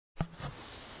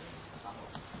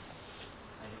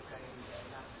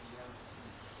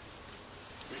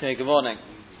Okay, good morning.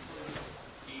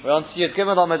 We're on to Yud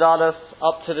Gimel Amud Aleph,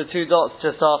 up to the two dots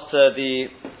just after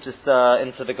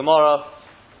into the Gemara,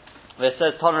 where it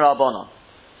says Tanu Rabbanon.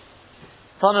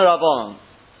 Tanu Rabbanon.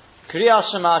 Kriya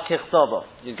Shema Kichsava.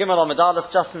 Yud Gimel Amud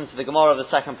Aleph, just into the Gemara of the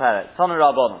second parak. Tanu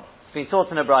Rabbanon. It's been taught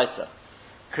in a Brisa.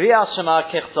 Kriya Shema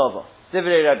Kichsava.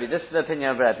 Divrei Rebbe. This is the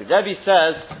opinion of Rebbe. Rebbe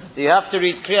says that you have to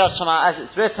read Kriya Shema as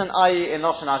it's written, i.e. in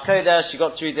Lashon HaKodesh. You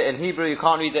got to read it in Hebrew. You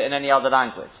can't read it in any other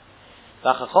language.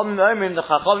 The Chachamim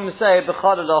say,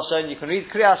 you can read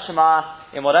Kriya Shema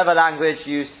in whatever language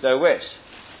you so wish.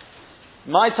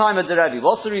 My time at the Rebbe.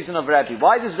 What's the reason of Rebbe?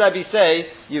 Why does Rebbe say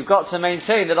you've got to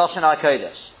maintain the Lashon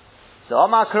HaKodesh? So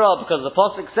Amar Kara, because the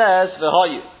Pasuk says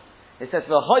V'hoyu. It says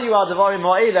V'hoyu ad-devarim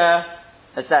ha'eleh,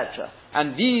 etc.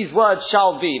 And these words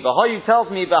shall be. V'hoyu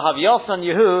tells me V'havyasan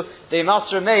Yehu, they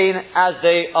must remain as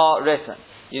they are written.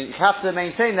 You have to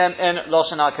maintain them in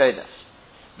Lashon HaKodesh.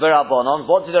 The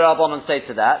Rabbanon, what do the Rabbanon say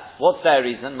to that? What's their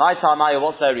reason? My Tamayo,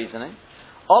 what's their reasoning?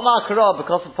 Omar Kara,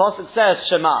 because the Pasuk says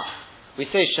Shema. We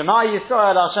say Shema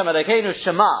Yisrael Hashem Elokeinu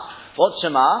Shema. What's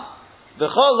Shema?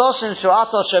 B'chol Loshen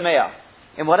Shu'ato Shemea.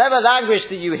 In whatever language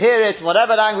that you hear it, in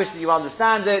whatever language that you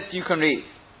understand it, you can read.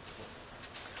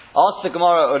 Ask the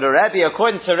Gemara or the Rebbe,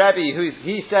 according to Rebbe,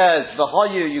 he says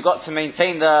V'hoyu, you got to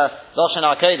maintain the Loshen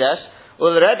HaKodesh.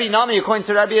 Well, the Rebbe Nami, according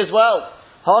to Rebbe as well.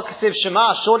 Hakasiv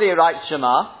Shema, surely he writes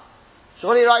Shema.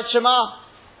 Surely he writes Shema.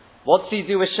 What's he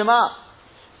do with Shema?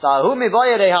 No,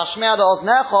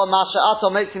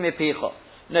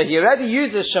 he already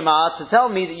uses Shema to tell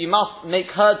me that you must make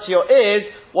heard to your ears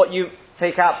what you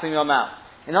take out from your mouth.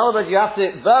 In other words, you have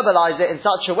to verbalize it in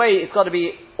such a way it's got to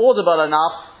be audible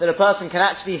enough that a person can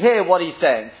actually hear what he's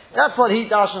saying. That's what he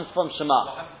darshans from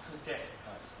Shema.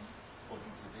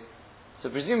 So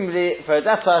presumably, for a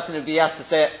deaf person, he has to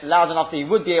say it loud enough that he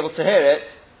would be able to hear it.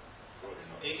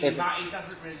 He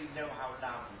doesn't really know how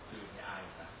loud he's doing it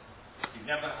either. You've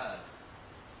never heard.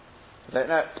 I don't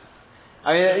know.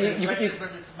 I mean, whether a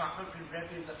person is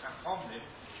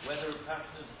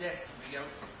deaf can be able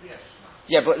to hear.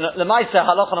 Yeah, but the Maisa,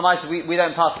 Halacha the Maisa, we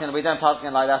don't pass in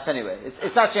like that anyway.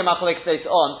 It's actually a machlek states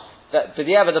on that, but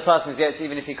the person gets,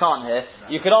 even if he can't hear, right.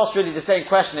 You could ask really the same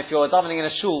question if you're davening in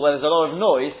a shul where there's a lot of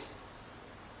noise.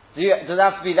 Does it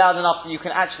have to be loud enough that you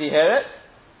can actually hear it?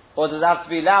 Or does it have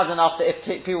to be loud enough that if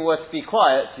people were to be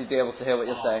quiet, you'd be able to hear what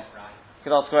you're saying? Right. You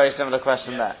could ask a very similar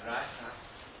question there. Right.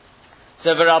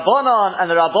 So the Rabbanon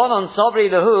and the Rabbanon Sabri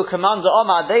Lahu Commander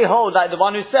Omar, they hold like the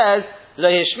one who says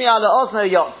that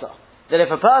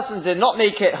if a person did not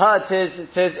make it heard to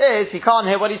his ears, he can't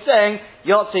hear what he's saying,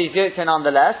 Yotza he's Yotza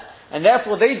nonetheless. And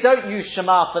therefore they don't use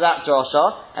Shema for that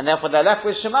drasha, and therefore they're left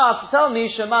with Shema to tell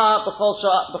me Shema b'chol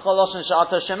loshen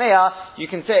sha'ata shemea. You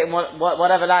can say it in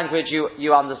whatever language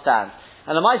you understand.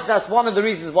 And the Maisa, that's one of the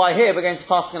reasons why here we're going to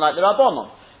paskin like the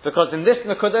Rabbanon, because in this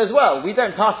Nakuda as well we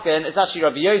don't paskin. It's actually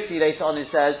Rabbi Yossi later on who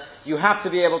says you have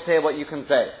to be able to hear what you can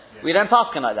say. Yeah. We don't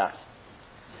paskin like that.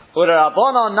 Or the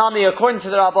Rabbanon Nami, according to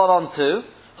the Rabbanon too.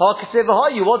 What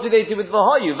do they do with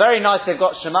V'hoyu? Very nice, they've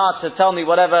got Shema to tell me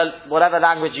whatever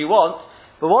language you want,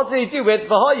 but what do they do with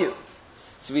V'hoyu?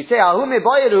 So we say,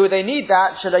 they need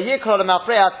that, to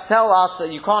tell us that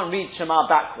you can't read Shema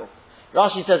backwards.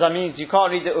 Rashi says that means you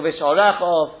can't read it Uvish Orech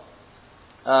or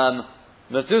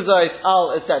Mezuzos,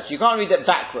 Al, etc. You can't read it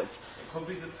backwards. It could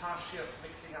be the Parshiyah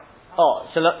mixing up.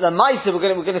 So the Maisa, we're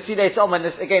going to see later on when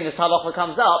this halacha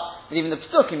comes up, that even the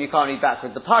Psukim you can't read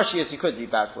backwards. The Parshiyas you could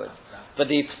read backwards. But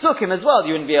the Psukim as well,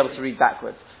 you wouldn't be able to read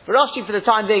backwards. But Rashi, for the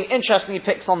time being, interestingly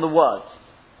picks on the words.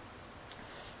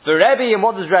 For Rebbe, and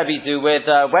what does Rebbe do with,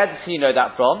 where does he know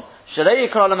that from?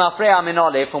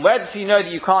 From where does he know that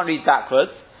you can't read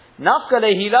backwards?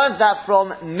 Nafkale, he learns that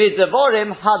from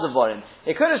Midavorim Hadavorim.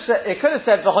 It could have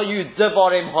said, V'hayu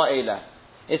Devarim Ha'ela.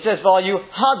 It says, V'hayu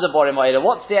Hadavorim Ha'ela.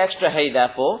 What's the extra hay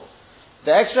there for?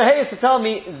 The extra hay is to tell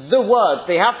me the words.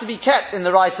 They have to be kept in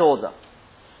the right order.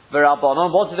 The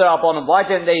Rabbanon, what do the Rabbanon? Why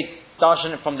don't they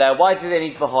darshan it from there? Why do they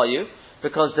need V'hoyu?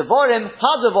 Because Devarim,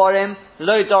 Hadavarim,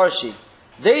 Lo Darshi.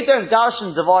 They don't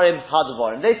darshan Devarim,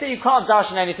 Hadavarim. They say you can't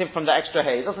darshan anything from the extra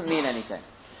hay. It doesn't mean anything.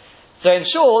 So in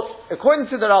short, according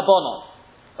to the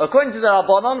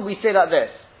Rabbanon, we say like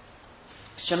this.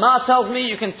 Shema tells me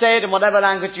you can say it in whatever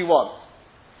language you want.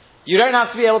 You don't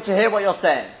have to be able to hear what you're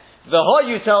saying.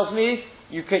 V'hoyu tells me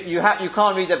you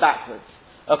can't read it backwards.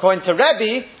 According to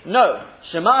Rebbe, no.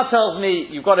 Shema tells me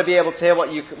you've got to be able to hear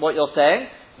what you're saying.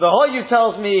 V'hoyu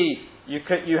tells me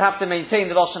you have to maintain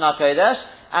the Lashon HaKodesh.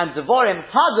 And Devarim,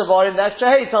 Hadavarim, the extra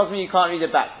hay tells me you can't read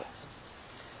it backwards.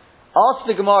 Ask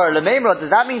the Gemara, Lememra, does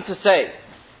that mean to say,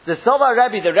 the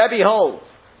Rebbe holds,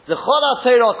 the Chol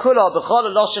HaTorah Kula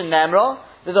B'chol Lashon Nemra,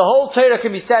 that the whole Torah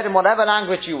can be said in whatever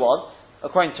language you want,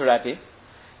 according to Rebbe.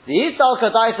 The Yisal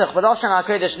Kadaisach B'Lashon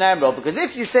HaKodesh Nemro, because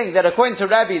if you think that according to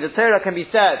Rebbe the Torah can be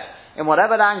said in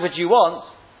whatever language you want,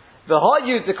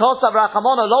 V'hoyu D'Kosav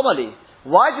Rachamon Olomali,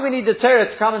 why do we need the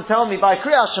Torah to come and tell me by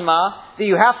Kriyas Shema that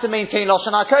you have to maintain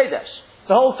Lashon HaKodesh?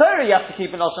 The whole Torah you have to keep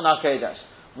in Lashon HaKodesh.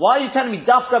 Why are you telling me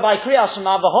Dafka by Kriyas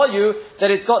Shema V'hoyu that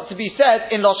it's got to be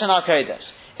said in Lashon HaKodesh?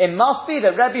 It must be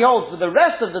that Rebbe holds with the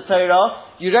rest of the Torah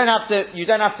you don't have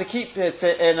to keep it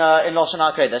in Lashon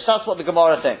HaKodesh. That's what the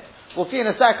Gemara thinks. We'll see in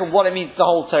a second what it means the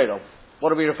whole Torah.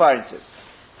 What are we referring to?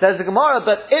 Says the Gemara,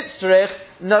 but Itzrich,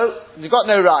 no, you've got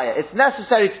no raya. It's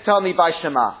necessary to tell me by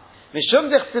Shema. Mishum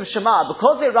dichtiv Shema,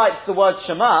 because it writes the word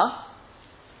Shema,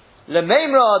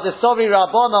 Lemeimra de Sovri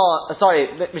Rabbana,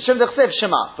 Mishum dichtiv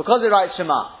Shema, because it writes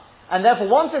Shema. And therefore,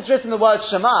 once it's written the word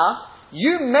Shema,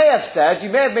 you may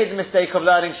have made the mistake of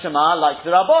learning Shema like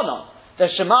the Rabbana. The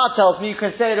Shema tells me you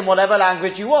can say it in whatever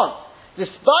language you want.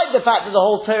 Despite the fact that the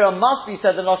whole Torah must be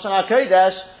said in Lashon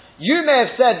HaKodesh, you may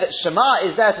have said that Shema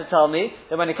is there to tell me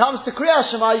that when it comes to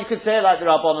Kriyas Shema, you could say it like the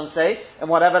Rabbanon say,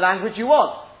 in whatever language you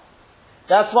want.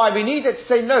 That's why we need it to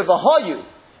say no, V'hoyu,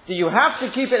 that you have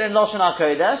to keep it in Lashon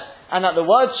HaKodesh, and that the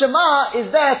word Shema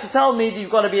is there to tell me that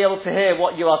you've got to be able to hear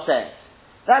what you are saying.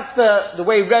 That's the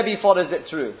way Rebbe follows it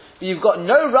through. But you've got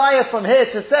no raya from here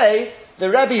to say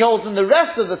the Rebbe holds in the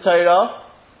rest of the Torah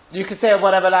you can say in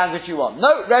whatever language you want.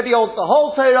 No, Rebbe holds the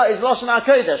whole Torah is Lashon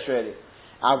HaKodesh, really.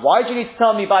 And why do you need to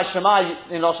tell me by Shema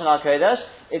in Lashon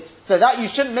HaKodesh? It's so that you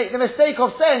shouldn't make the mistake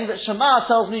of saying that Shema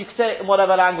tells me you can say it in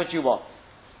whatever language you want.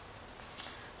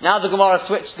 Now the Gemara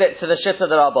switched it to the Shitta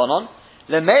the Rabbanon.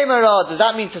 Lemeimara, does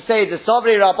that mean to say the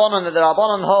Sovri Rabbanon that the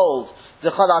Rabbanon holds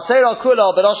the Chadatera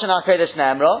Kula B'Lashon HaKodesh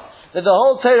Nemra, that the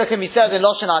whole Torah can be said in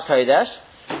Lashon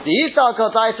HaKodesh? The Yisal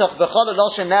Kodaitach B'Chol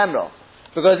Lashon Nemra.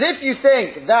 Because if you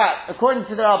think that, according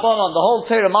to the Rabbanon, the whole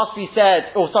Torah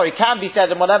can be said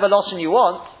in whatever Lashon you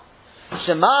want,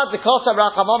 Shema D'Kosav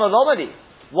Rachamon Olomadi.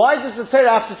 Why does the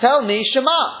Torah have to tell me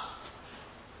Shema?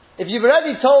 If you've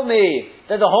already told me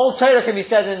that the whole Torah can be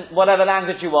said in whatever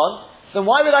language you want, then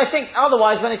why would I think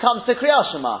otherwise when it comes to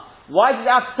Kriyas Shema? Why does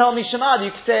it have to tell me Shema?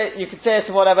 You could say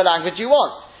it in whatever language you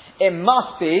want. It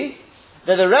must be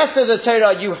that the rest of the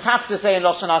Torah you have to say in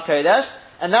Lashon HaKodesh,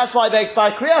 and that's why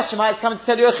by Kriyas Shema it's coming to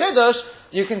tell you a Chiddush,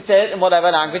 you can say it in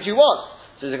whatever language you want.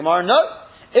 So the Gemara, no.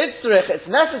 It's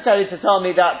necessary to tell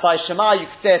me that by Shema you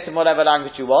can say it in whatever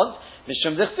language you want.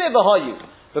 Mishum Dichtiv V'hoyu.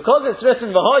 Because it's written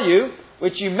V'hoyu,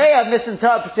 which you may have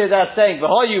misinterpreted as saying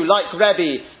V'hoyu, like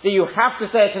Rebbe, that you have to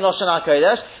say it in Lashon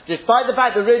HaKodesh, despite the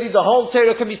fact that really the whole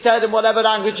Torah can be said in whatever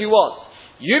language you want.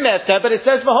 You may have said, but it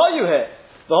says V'hoyu here.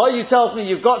 V'hoyu tells me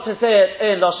you've got to say it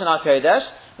in Lashon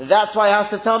HaKodesh. That's why it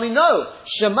has to tell me no.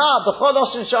 Shema b'chol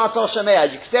lashon she'ato shemea.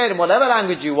 You can say it in whatever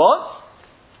language you want.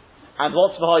 And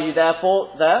what's v'hoyu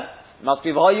therefore there? It must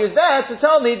be v'hoyu is there to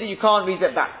tell me that you can't read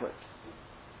it backwards.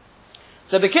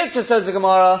 So the Kitzur says the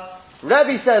Gemara,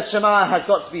 Rebbe says Shema has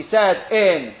got to be said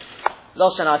in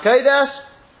Lashon HaKodesh.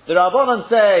 The Rabbanon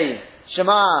say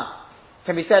Shema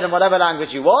can be said in whatever language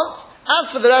you want. As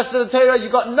for the rest of the Torah,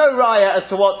 you've got no raya as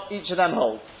to what each of them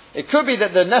holds. It could be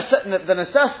that the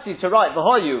necessity to write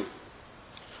V'hoyu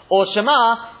or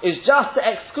Shema is just to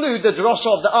exclude the drosha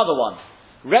of the other one.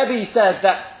 Rebbe says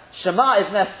that Shema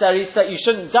is necessary so that you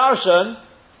shouldn't darshan.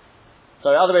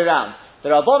 Sorry, other way around. The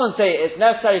Rabbanon say it's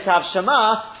necessary to have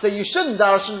Shema so you shouldn't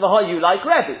darshan V'hoyu like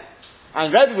Rebbe.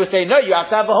 And Rebbe would say, no, you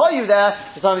have to have V'hoyu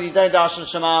there to tell me you don't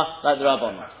darshan Shema like the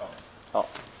Rabbanon. Oh.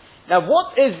 Now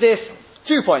what is this?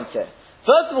 2 points here.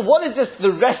 First of all, what is this,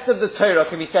 the rest of the Torah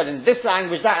can be said in this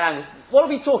language, that language? What are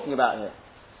we talking about here?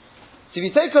 So if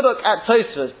you take a look at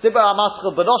Tosfos, Dibur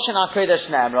HaMaschil B'Lashon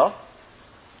HaKodesh Nemra,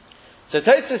 so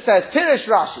Tosfos says, Pirish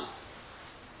Rashi,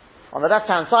 on the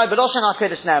left-hand side, B'Lashon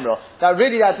HaKodesh Nemra, that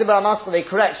really that Dibur HaMaschil, they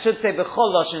correct, should say B'chol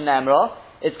Lashon Nemra.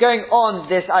 It's going on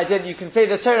this idea that you can say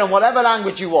the Torah in whatever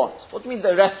language you want. What do you mean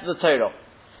the rest of the Torah?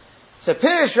 So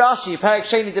Pirish Rashi, Perek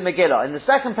Sheni de Megillah, in the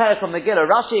second Perek of Megillah,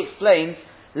 Rashi explains,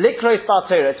 Likros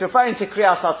HaTorah. It's referring to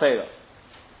Kriyas HaTorah.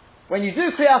 When you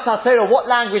do Kriyas HaTorah, what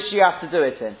language do you have to do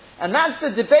it in? And that's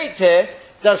the debate here.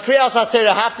 Does Kriyas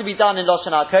HaTorah have to be done in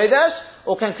Lashon HaKodesh,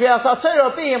 or can Kriyas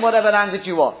HaTorah be in whatever language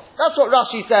you want? That's what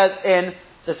Rashi says in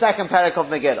the second Perek of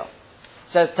Megillah.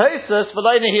 It says Tosfos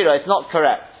V'lo Nehira. It's not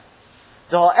correct.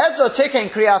 So Ezra took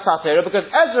in Kriyas HaTorah because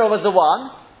Ezra was the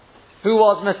one who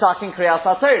was Mesakin Kriyas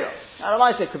HaTorah. Now,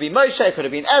 it could be Moshe, it could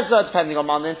have been Ezra, depending on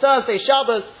Monday and Thursday,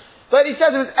 Shabbos. But he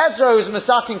says it was Ezra who was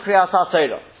Mesakin Kriyas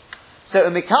HaTorah. So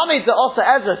Mikami the also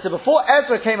Ezra, so before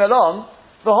Ezra came along,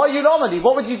 V'hoyu Lomadi,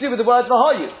 what would you do with the word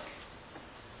V'hoyu?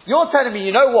 You're telling me,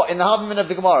 you know what, in the Havamim of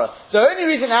the Gemara, the only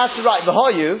reason it has to write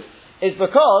V'hoyu is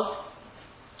because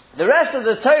the rest of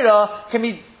the Torah can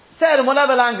be said in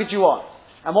whatever language you want.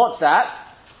 And what's that?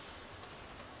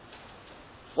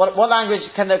 What language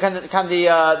can the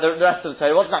rest of the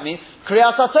Torah? What does that mean?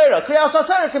 Kriyas HaTorah. Kriyas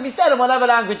HaTorah can be said in whatever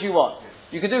language you want.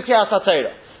 You can do Kriyas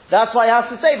HaTorah. That's why he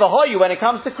has to say V'hoyu when it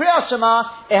comes to Kriyas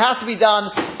Shema, it has to be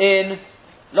done in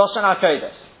Lashon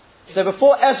HaKodesh. So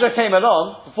before Ezra came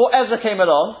along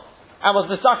and was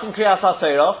Nesakin Kriyas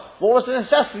HaTorah, what was the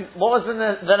necessity? What was the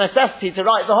necessity to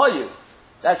write V'hoyu?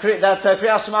 That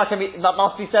Kriyas Shema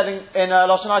must be said in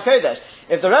Lashon HaKodesh.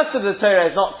 If the rest of the Torah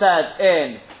is not said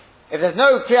if there's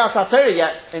no Kriyas HaTorah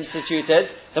yet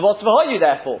instituted, then what's V'hoyu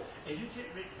there for? Isn't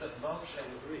it written that Moshe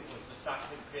was the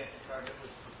second Kriyas HaTorah that was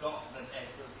forgotten and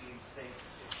Ezra being stated?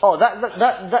 Oh,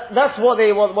 that's what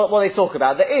they talk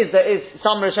about. There is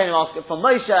some Rishonim asking from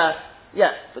Moshe.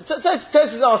 Yeah, but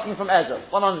Tosfos is asking from Ezra, 100%.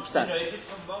 If it's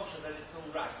from Moshe, then it's all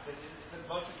right. But it's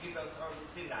Moshe gives us Torah in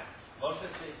Sinai.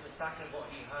 Moshe says the second what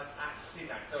he heard at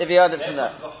Sinai. So if he heard it from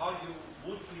there, V'hoyu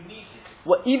would be needed.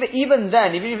 Well, even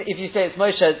then, even if you say it's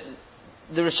Moshe,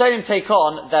 the Rishonim take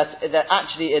on that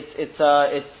actually it's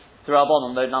the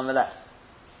Rabbanon though nonetheless.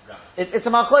 Right. It's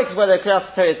a machlokes whether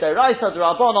Kriyas HaTorah is D'oraisa, the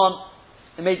Rabbanon.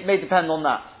 It may depend on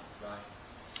that. Right.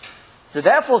 So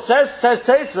therefore, says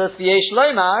Tosfos, the Yesh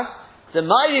Lomar, the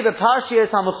Ma'iri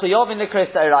b'Parshiyos HaMuchuyov in the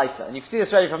Kriyas D'oraisa, and you can see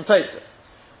this already from Tosfos.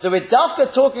 So we're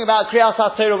dafka talking about Kriyas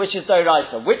HaTorah which is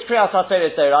D'oraisa. Which Kriyas HaTorah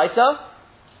is D'oraisa?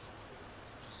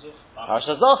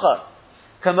 Parshas Zochar.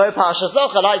 Kamo Parshas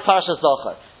Zochar, like Parshas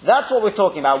Zochar. That's what we're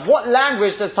talking about. What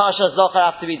language does Parshas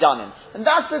Zochar have to be done in? And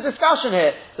that's the discussion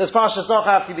here. Does Parshas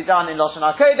Zochar have to be done in Lashon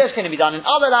HaKodesh? Can it be done in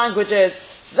other languages?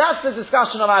 That's the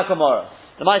discussion of our Gemara.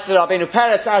 The Meister Rabbeinu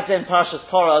Peretz adds in Parshas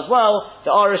Torah as well. The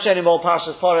Rishonim all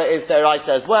Parshas Torah is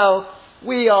D'oraisa as well.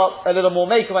 We are a little more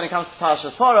maker when it comes to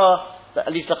Parshas Torah.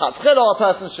 At least a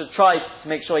person should try to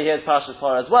make sure he hears Parshas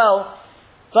Torah as well.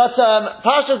 But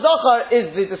Parshas Zochar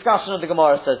is the discussion of the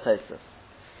Gemara, says Tosfos.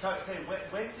 So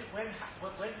when did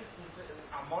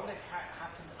Amalek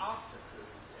happen after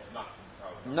Matan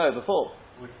Torah? No, before.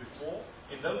 Was before?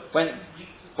 In those 7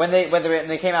 weeks? When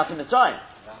they came out in Mitzrayim.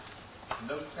 In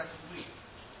those 7 weeks?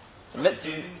 It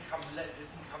didn't come later?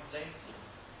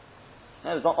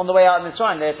 No, it was on the way out in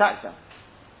Mitzrayim, they attacked them.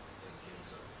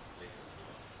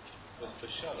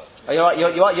 Oh,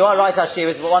 you are right actually,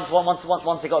 it was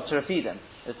once they got to Rephidim.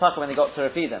 It was Taka when they got to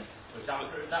Rephidim. But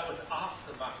that was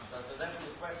after Matan Torah. So then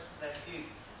the question then is,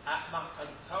 at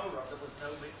Matan Torah there was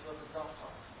no mitzvah of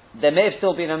Zochar. There may have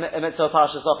still been a mitzvah of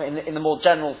Parshas Zochar in the more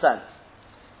general sense.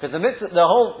 Because the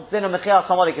whole din of Mechias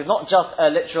Amalek is not just a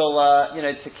literal,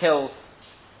 to kill,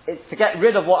 it's to get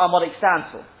rid of what Amalek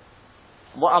stands for.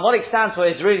 What Amalek stands for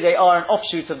is really they are an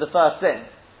offshoot of the first sin.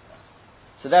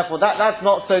 So therefore that's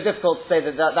not so difficult to say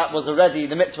that was already,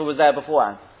 the mitzvah was there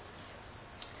beforehand.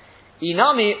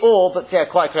 Inami but yeah,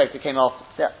 quite correct, it came off.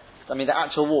 Yeah, I mean the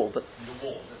actual wall, but The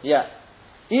wall. yeah.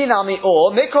 Inami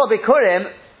Mikra Bikurim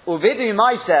Uvidu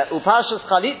Maisa Upashas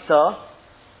Chalitza.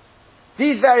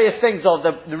 These various things of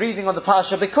the reading of the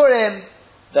Parsha Bikurim,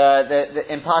 the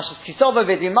in Parshas Kisova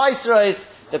Vidu Maisa is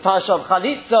the Parsha of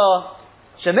Chalitza.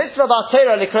 Shemitzvah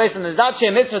B'Torah Likros, and there's actually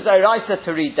a mitzvah D'oraisa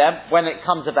to read them when it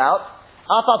comes about.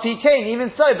 Afal Pikein,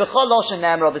 even so, B'chol Loshen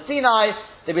Ne'emar B'Sinai,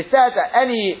 they be said at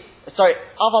any.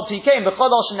 Afal Pikein B'chol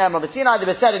Loshen Ne'emar B'Sinai, they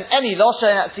be said in any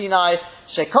Loshen at Sinai.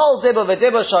 Shekol Dibur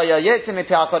V'Dibur Shaya Yitzim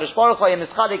Mipi HaKadosh Baruch Hu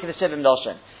Yemizchadik V'Shivim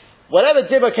Loshen. Whatever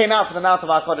Dibur came out from the mouth of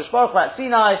HaKadosh Baruch Hu at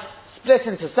Sinai, split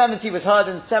into 70, was heard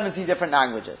in 70 different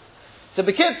languages. So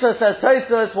Bekitza says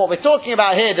Tosfos, what we're talking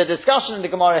about here, the discussion in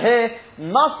the Gemara here,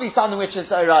 must be something which is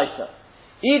D'oraisa.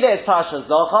 Either it's Parshas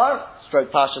Zochar, stroke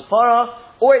Parshas Torah,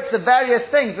 or it's the various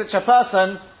things which a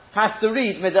person has to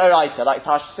read D'oraisa, like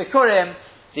Parshas Bikurim,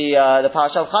 the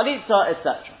Parsha of Chalitza,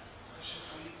 etc.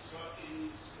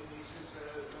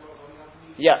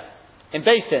 Yeah, in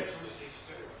Beis Din.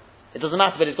 It doesn't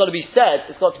matter, but it's got to be said.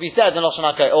 It's got to be said in Lashon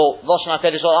HaKodesh or Lashon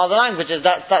HaKodesh or other languages.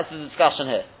 That's the discussion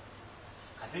here.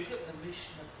 I think that the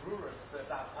mission of Brura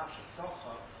about Parshas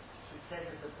Zochar, she said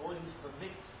that the boys for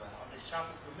mitzvah on the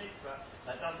Shabbat for mitzvah,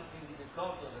 that doesn't mean he's a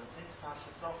godless, and since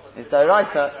Parshas Zochar it's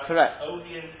D'oraisa, correct.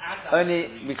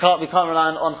 Only we can't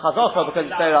rely on Chazokah because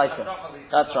it's D'oraisa.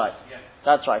 That's right. Yeah.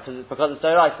 That's right, because it's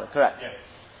D'oraisa, correct. Yeah.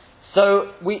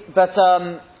 So that's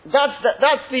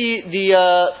the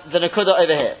Nakuda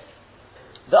over here.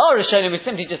 The Rishonim we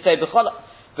simply just say B'chol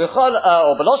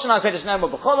or B'Loshen HaKodesh Ne'emar,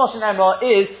 B'chol Loshen Ne'emar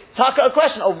is taka a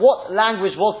question of what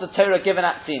language was the Torah given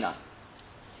at Sinai.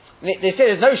 They say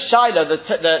there's no shiloh.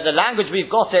 The language we've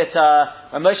got it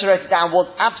when Moshe wrote it down was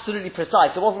absolutely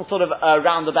precise. It wasn't sort of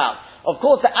roundabout. Of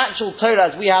course, the actual Torah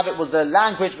as we have it was the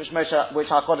language which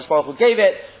HaKadosh Baruch Hu gave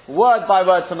it, word by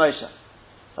word to Moshe.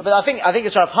 But I think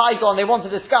it's Rav Haigon. They want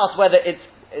to discuss whether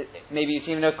maybe it's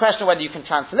even a question whether you can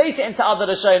translate it into other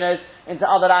Lashonos, into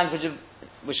other languages,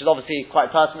 which is obviously quite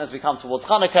pertinent as we come towards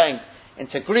Hanukkah,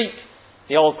 into Greek.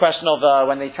 The old question of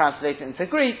when they translate it into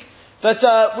Greek. But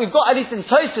we've got, at least in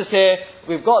Tosfos here,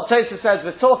 we've got, Tosfos says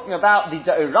we're talking about the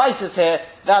Deoraitis here,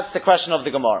 that's the question of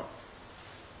the Gemara.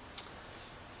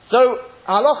 So,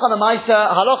 Halacha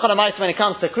Namaisa when it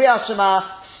comes to Kriyas Shema,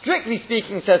 strictly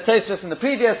speaking, says Tosfos in the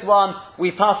previous one,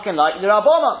 we paskin like the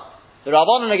Rabbanon. The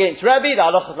Rabbanon against Rebbe, the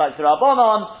Halacha is like the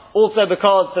Rabbanon, also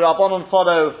because the Rabbanon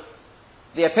follow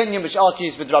the opinion which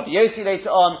argues with Rabbi Yossi later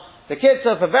on. The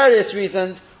Kitzur, for various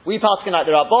reasons, we paskin like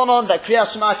the Rabbanon, that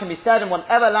Kriyas Shema can be said in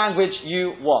whatever language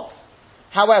you want.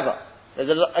 However, there's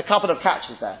a couple of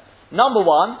catches there. Number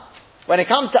one, when it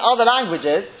comes to other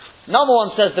languages, number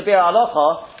one says the Bir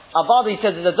Halacha, Abadi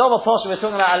says it's a double portion, we're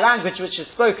talking about a language which is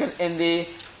spoken in the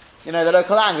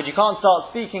local language. You can't start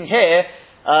speaking here,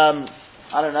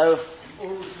 I don't know.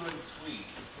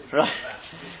 Right.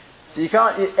 So you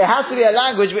can't, it has to be a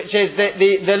language which is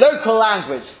the local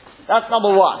language. That's number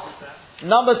one.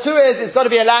 Number two is, it's got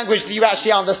to be a language that you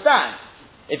actually understand.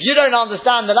 If you don't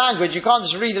understand the language, you can't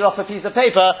just read it off a piece of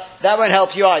paper, that won't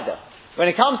help you either. When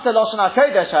it comes to Lashon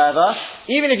HaKodesh, however,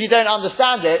 even if you don't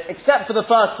understand it, except for the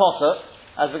first pasuk,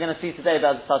 as we're going to see today,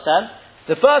 Be'ez Hashem,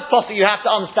 the first pasuk you have to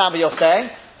understand what you're saying.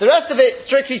 The rest of it,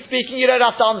 strictly speaking, you don't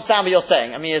have to understand what you're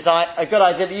saying. I mean, it's a good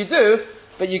idea that you do,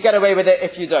 but you get away with it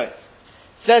if you don't.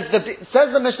 Says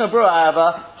the Mishnah Berurah,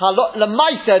 however,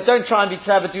 Lamaisa, don't try and be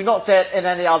clever, do not say it in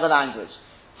any other language.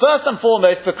 First and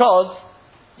foremost, because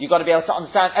you've got to be able to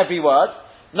understand every word.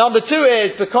 Number two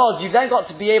is because you've then got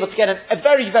to be able to get a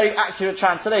very, very accurate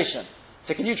translation.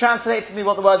 So can you translate to me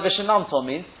what the word Vishananton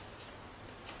means?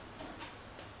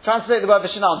 Translate the word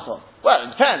Vishananton. Well,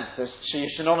 it depends. There's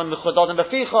Shishanonim Mechudodim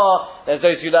Beficha, there's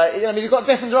those who you've got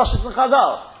different droshes in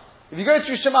Chazal. If you go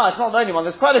through Shema, it's not the only one.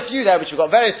 There's quite a few there which we've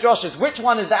got various droshes. Which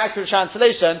one is the accurate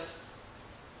translation?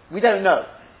 We don't know.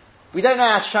 We don't know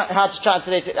how to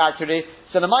translate it accurately.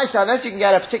 So the Maisa, unless you can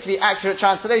get a particularly accurate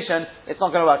translation, it's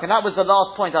not going to work. And that was the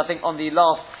last point, I think, on the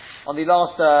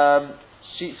last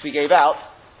sheets we gave out.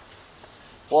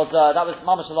 That was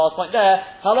Mamash the last point there.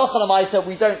 Halacha l'Maisa,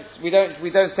 we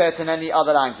don't say it in any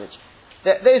other language.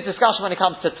 There's discussion when it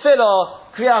comes to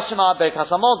Tefillah, Kriyas Shema, Birkas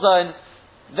Hamazon.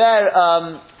 There,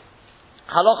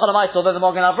 Halacha l'Maisa, although the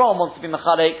Magen Avraham wants to be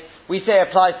mechalek, we say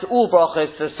it applies to all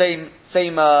brachos, so same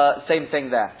thing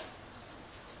there.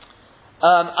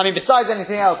 Besides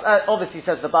anything else, obviously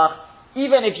says the Bach,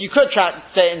 even if you could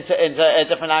say it into a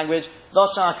different language,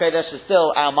 Lashon HaKodesh is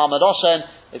still our Mamad Oshen.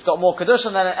 It's got more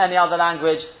Kedushin than any other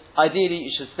language. Ideally,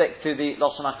 you should stick to the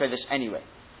Lashon HaKodesh anyway.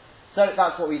 So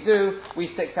that's what we do.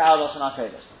 We stick to our Lashon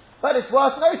HaKodesh. But it's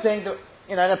worth noting that,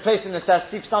 in a place of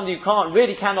necessity, for somebody who cannot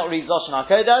read Lashon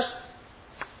HaKodesh,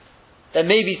 there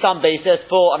may be some basis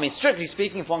for, strictly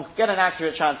speaking, if one could get an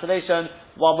accurate translation,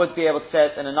 one would be able to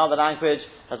say it in another language,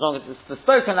 as long as it's the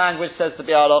spoken language, says the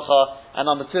Biur Halacha, and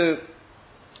number two,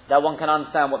 that one can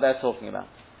understand what they're talking about.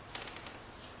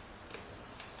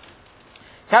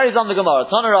 Carries on the Gemara.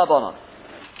 Tana Rabbanon.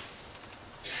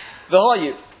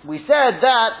 V'hoyu. We said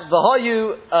that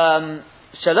V'hoyu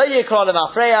Shelo Yikra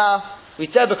L'Mafreya. We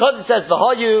said because it says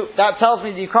V'hoyu, that tells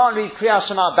me that you can't read Kriyas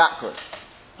Shema backwards,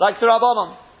 like the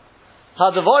Rabbanon.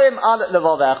 Hadavorim al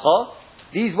levavecha.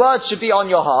 These words should be on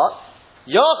your heart.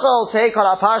 Yochel take on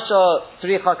a parsha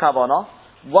tzricha kavana.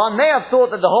 One may have thought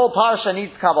that the whole parsha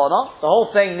needs kavana, the whole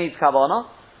thing needs kavana,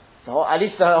 at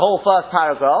least the whole first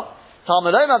paragraph.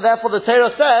 Talmud Omer, therefore the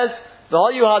Torah says,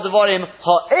 "V'hayu hadavorim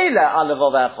ha'ele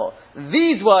alevavecha."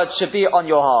 These words should be on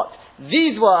your heart.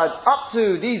 These words, up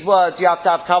to these words, you have to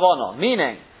have kavana.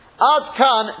 Meaning, ad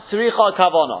kan tzricha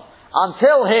kavana.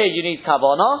 Until here, you need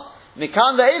kavana.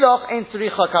 Mikan ve'eloch ein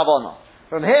tzricha kavana.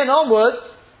 From here onwards,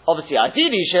 obviously,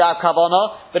 ideally you should have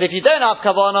kavana, but if you don't have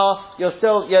kavana, you're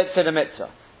still yet to the mitzvah.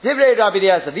 Divrei Rabbi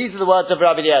Eliezer. These are the words of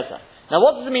Rabbi Eliezer. Now,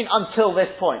 what does it mean until this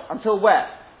point? Until where?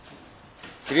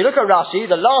 If you look at Rashi,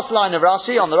 the last line of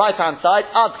Rashi on the right-hand side,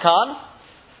 Ad Kan,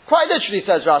 quite literally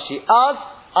says Rashi, Ad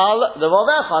al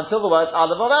levavecha, until the words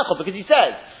al levavecha, because he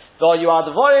says, V'hayu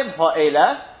hadavorim ha'ele,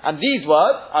 and these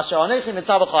words, Asher anechim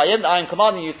mitzvah chayim, I am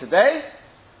commanding you today,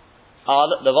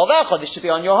 al levavecha, this should be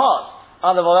on your heart.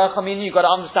 Al levavecha meaning you've got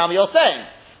to understand what you're saying.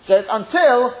 So it's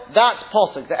until that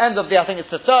pasuk, the end of I think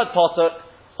it's the third pasuk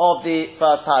of the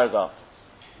first paragraph.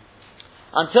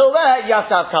 Until there, you have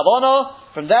to have kavanah.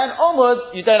 from then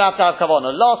onwards, you don't have to have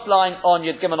kavanah. Last line on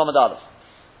Yud Gimel Amud Aleph.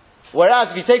 Whereas,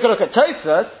 if you take a look at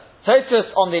Tosfos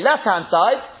on the left-hand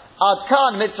side, Ad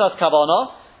Kan Mitzvahs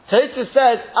Kavanah, Tosfos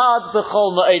says, Ad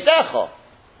B'chol Ma'edecha,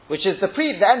 which is the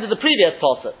end of the previous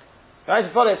pasuk. Right?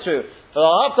 You follow it through.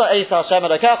 That's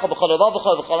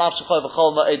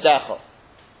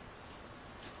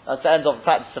the end of, in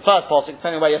fact, it's the first pasuk,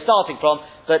 depending on where you're starting from,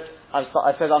 but I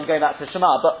said I'm going back to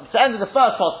Shema, but it's the end of the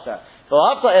first pasuk there.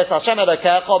 How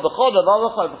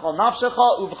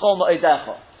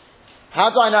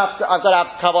do I know I've got to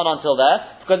have kavanah until there?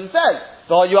 Because it says,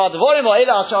 you are devorim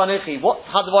ha'ila. What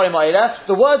devorim ha'ila?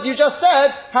 The words you just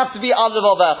said have to be al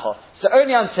levavecha. So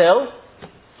only until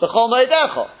b'chol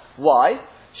ma'edecha. Why?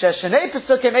 Sheshnei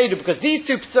pesukim edu, because these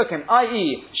two pesukim,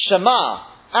 i.e. Shema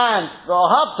and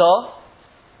V'ahavta,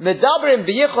 Medabrim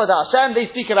b'yichod Hashem, they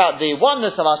speak about the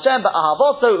oneness of Hashem, but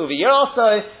ahavoto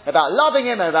uv'yiraso, about loving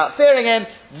Him and about fearing Him.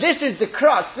 This is the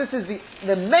crux, this is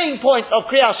the main point of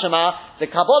Kriyas Shema, the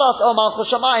Kabbalas O Malchus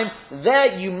Shamayim.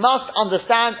 There you must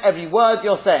understand every word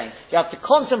you're saying. You have to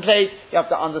contemplate, you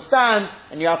have to understand,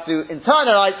 and you have to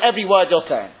internalize every word you're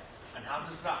saying. And how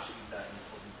does Rashi learn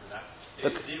according to that?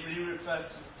 It really refers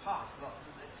to the past, not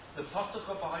the pasuk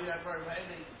of Bahayim.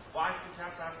 Why does it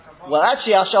have to have kavanah? Well,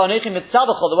 actually, Asher Anochim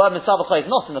Mitzabacha, the word Mitzabacha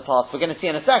is not in the past. We're going to see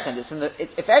in a second.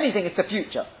 If anything, it's the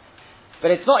future.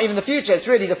 But it's not even the future, it's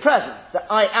really the present,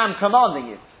 that I am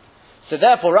commanding you. So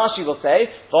therefore, Rashi will say,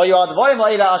 the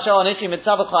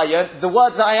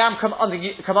words that I am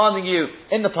commanding you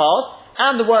in the past,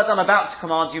 and the words I'm about to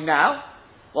command you now,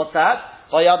 what's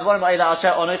that? And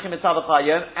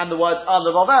the words al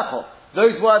levavecha.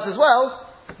 Those words as well,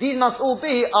 these must all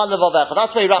be al levavecha.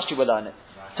 That's where Rashi will learn it.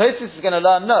 Tosfos is going to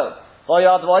learn no. According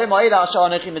to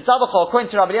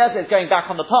Rabbi Eliezer, it's going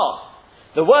back on the past.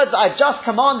 The words that I've just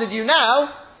commanded you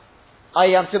now,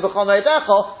 those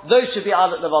should be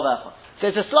al levavecha. So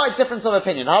it's a slight difference of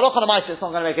opinion. Halakha l'maaseh, it's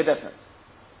not going to make a difference.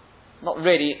 Not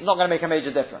really, not going to make a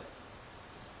major difference.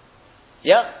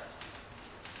 Yeah?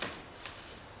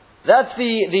 That's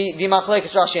the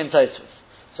Machlekes Rashi and Tosfos.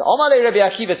 So Omar le Rabbi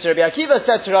Akiva, so Rabbi Akiva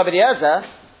said to Rabbi Eliezer,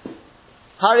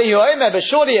 Hari hu omer, but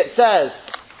surely it says,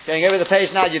 going over the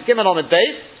page now, you've given on the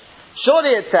base,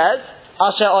 surely it says,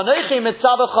 Asher Anochi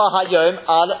Mitzavacha Hayom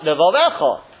al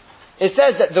Levavecha. It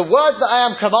says that the words that I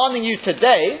am commanding you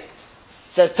today,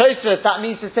 says Tosfos, that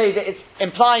means to say that it's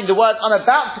implying the words I'm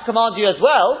about to command you as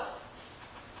well,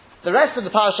 the rest of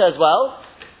the parasha as well,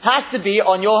 has to be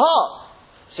on your heart.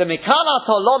 So Mikana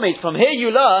Tolomit, from here you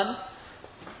learn,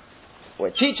 or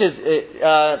it teaches,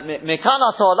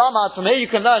 Mikana Tolomit, from here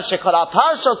you can learn, Shekara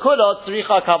Parsha Kulot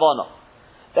Tzricha Kavanah.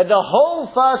 That the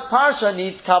whole first parsha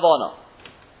needs kavanah.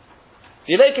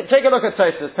 If you take a look at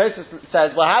Tosfos, Tosfos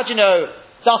says, well, how do you know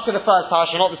just for the first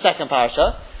parsha, not the second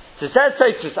parsha? So it says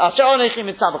Tosfos, Asher Onechim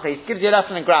Mitzabach, he gives you a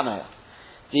lesson in grammar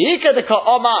here.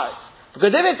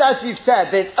 Because if it's as you've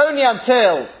said, that it's only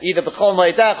until either B'chol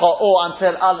Moedecha or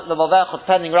until Al Levavecha,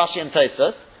 depending Rashi and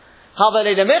Tosfos,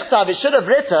 it should have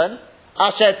written,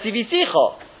 Asher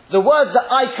Tzivisicha, the words that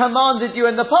I commanded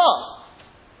you in the past.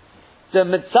 The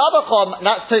Mitzabachom,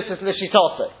 that's Tosfos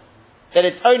L'Shitose. That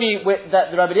it's only, that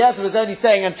the Rabbi Eliezer was only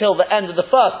saying until the end of the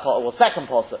first part, or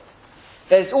second part.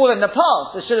 That it's all in the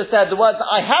past. It should have said the words that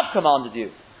I have commanded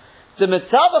you. The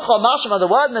Mitzabachom, Mashma,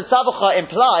 the word Mitzabachom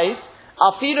implies,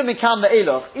 Afilu Mikam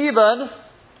Ve'eloch, even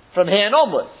from here and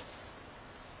onwards.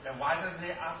 Then why doesn't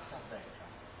it add something?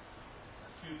 A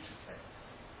future thing.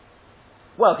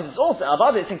 Well, because it's also,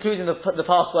 above it's including the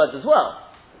past words as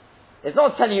well. It's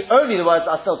not telling you only the words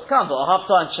that are still to come, but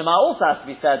Haftarah and Shema also has to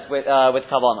be said with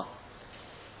kavanah.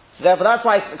 So therefore, that's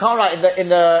why I can't write in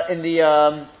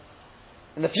the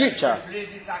future.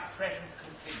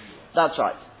 That's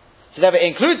right. So therefore, it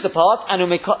includes the past, and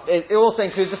it also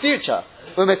includes the future.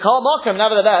 Umikal Mokum,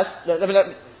 nevertheless,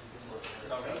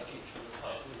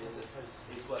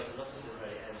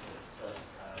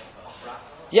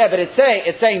 yeah, but it's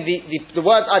saying the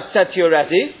words I've said to you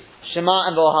already, Shema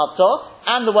and V'ahavta,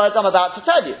 and the words I'm about to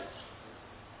tell you,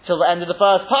 till the end of the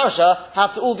first parasha,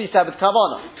 have to all be said with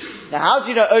kavanah. Now, how do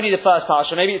you know only the first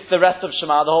parasha? Maybe it's the rest of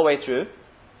Shema the whole way through.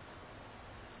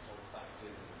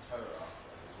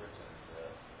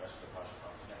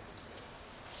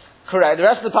 Correct. The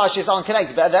rest of the parasha is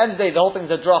unconnected, but at the end of the day, the whole thing's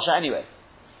a drasha anyway.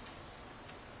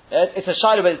 It's a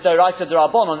shayla, but it's a right of the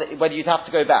Rabbanon, whether you'd have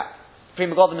to go back.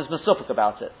 Prima Godim is masupik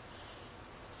about it.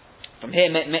 From here,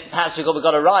 perhaps we've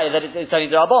got a raya that it's only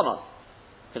the Rabbanon.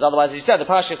 Because otherwise, as you said, the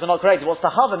parashas are not correct. What's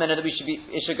the Havah minute that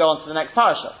it should go on to the next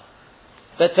parasha?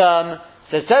 But,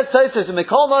 so it says,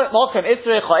 Mikol Mokum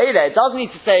Isrei Cha'ela, it does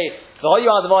need to say,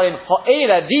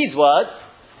 these words,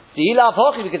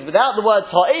 because without the word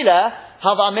Ha'ela,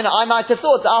 I might have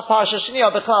thought that Parasha Shniya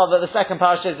B'Chlal, that the second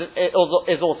Parasha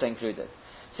is also included.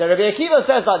 So Rabbi Akiva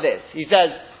says like this. He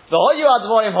says, V'hoyu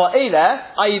advorim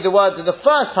ha'eleh, i.e. the words of the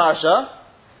first Parasha,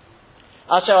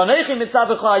 Asher Anochi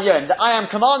Mitzvah B'Chol Hayom, that I am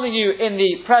commanding you in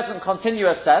the present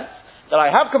continuous sense, that I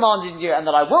have commanded you and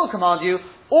that I will command you,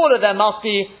 all of them must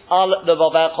be al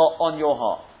levavecha, on your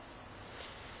heart.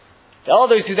 There are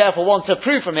those who therefore want to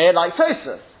prove from here, like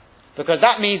Tosfos, because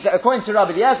that means that according to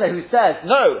Rabbi Eliezer, who says,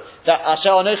 no, that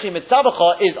Asher Anochi Mitzvah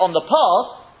B'Chol is on the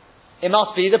past, it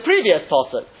must be the previous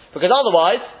pasuk. Because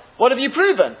otherwise, what have you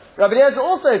proven? Rabbi Eliezer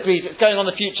also agrees it's going on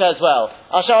the future as well.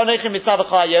 Asher Anochi Mitzvah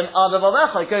B'Chayim al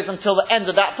levavecha, it goes until the end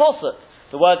of that pasuk.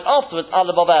 The words afterwards, al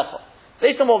levavecha.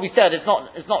 Based on what we said, it's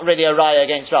not really a raya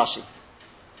against Rashi.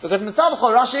 Because Mitzvah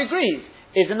B'Chol, Rashi agrees,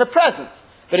 is in the present.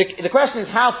 But the question is,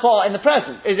 how far in the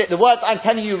present? Is it the words I'm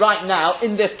telling you right now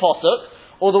in this pasuk,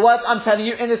 or the words I'm telling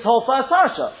you in this whole first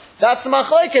parasha? That's the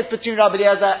machlokes between Rabbi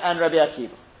Eliezer and Rabbi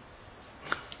Akiva.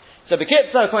 So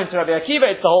B'Kitzur, according to Rabbi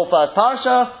Akiva, it's the whole first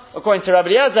parasha. According to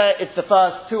Rabbi Eliezer, it's the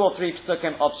first 2 or 3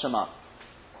 psukim of Shema.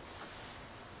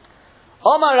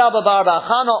 Omar Rabba Bar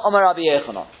Bachano, Omar Rabbi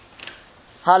Yechanan.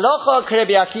 Halacha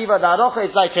Rabbi Akiva, the halacha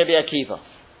is like Rabbi Akiva.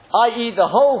 I.e., the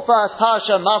whole first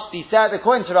parasha must be said,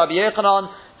 according to Rabbi Yechanan,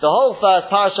 the whole first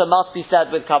parasha must be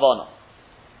said with kavanah.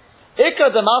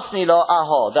 Ikka demasni lo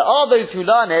aha. There are those who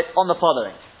learn it on the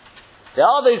following. There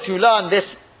are those who learn this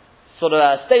sort of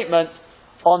statement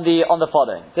on the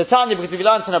following. The Tanya, because we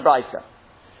learned in a Brisa.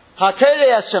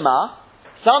 Hakerei Shema,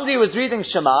 somebody who was reading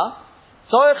Shema,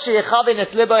 tzorich sheyechavin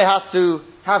es libo, has to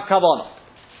have kavanah.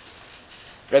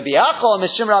 Rabbi Yaakov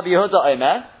mishum Rabbi Yehuda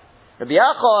Omer. Rabbi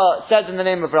Yaakov says in the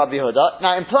name of Rabbi Yehuda,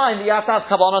 now implying that you have to have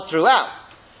kavanah throughout.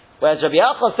 Whereas Rabbi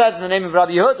Yaakov says in the name of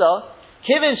Rabbi Yehuda,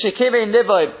 kivin shekivin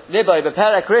libo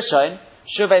beperek rishon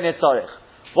shuvei nitzorich.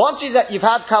 Once you've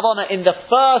had kavanah in the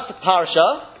first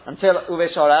parsha until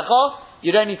uvesharecha,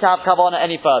 you don't need to have kavanah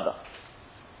any further.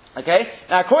 Okay?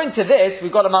 Now according to this,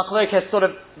 we've got a machlokes sort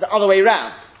of the other way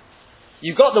round.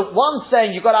 You've got the one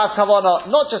saying you've got to have kavanah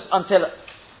not just until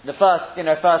the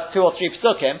first 2 or 3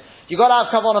 psukim, you've got to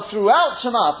have kavanah throughout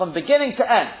Shema, from beginning to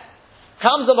end.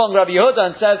 Comes along Rabbi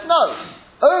Yehuda and says, no,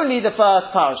 only the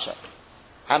first parasha.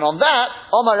 And on that,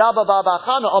 Omar Rabba Bar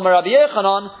Bachana, Omar Rabbi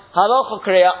Yechanan, halacha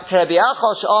Rabbi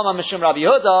Achal she'amar mishum Rabbi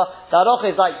Yehuda, the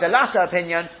halacha is like the latter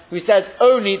opinion, who says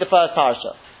only the first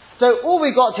parasha. So all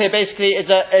we got here basically is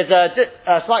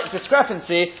a slight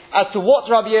discrepancy as to what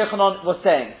Rabbi Yechanan was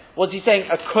saying. Was he saying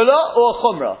a kula or a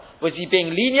chumrah? Was he being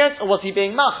lenient or was he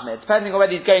being machmir? Depending on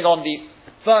whether he's going on the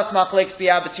first machlokes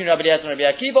between Rabbi Eliezer and Rabbi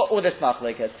Akiva or this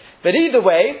machlokes. But either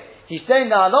way, he's saying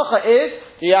the halacha is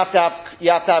you have to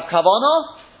have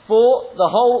kavanah for the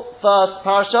whole first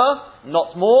parasha,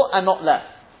 not more and not less,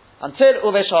 until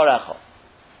uvesharecha.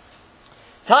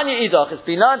 Tanya Idach, it's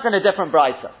been learned in a different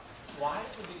brisa. Why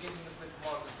at the beginning of the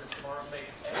Gemara does the Gemara make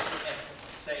every effort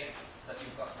to say that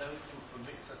you've got no proof for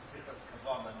mitzvah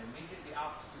kavanah, and immediately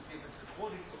after we give us,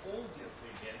 according to all the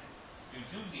opinions, you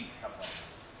do need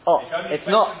kavanah. Oh, it's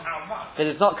not. How much?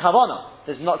 Because it's not kavanah.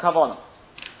 This is not kavanah.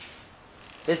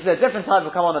 This is a different type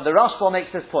of kavanah. The Rashba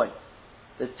makes this point.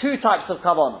 There's 2 types of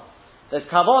kavanah. There's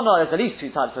at least 2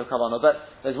 types of kavanah, but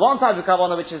there's one type of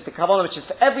kavanah which is the kavanah which is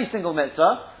for every single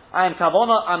mitzvah. I am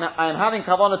having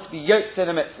kavanah to be yoked in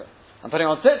a mitzvah. I'm putting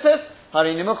on tzitzis,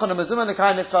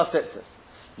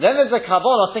 then there's a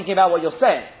kavanah thinking about what you're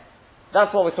saying.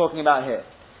 That's what we're talking about here.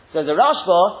 So the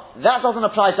Rashba, that doesn't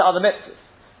apply to other mitzvahs.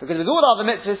 Because with all other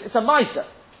mitzvahs, it's a ma'isa.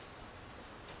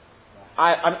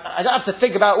 I don't have to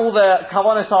think about all the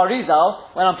kavanah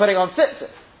Arizal when I'm putting on tzitzis.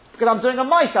 Because I'm doing a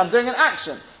ma'isa, I'm doing an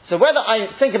action. So whether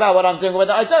I think about what I'm doing or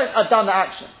whether I don't, I've done the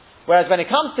action. Whereas when it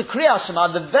comes to Kriyas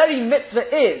Shema, the very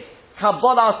mitzvah is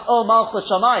Kabbalas O Malchus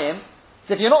Shamayim.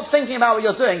 So if you're not thinking about what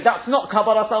you're doing, that's not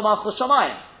Kabbalas O Malchus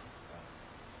Shamayim.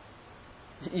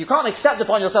 You can't accept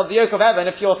upon yourself the yoke of heaven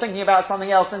if you're thinking about something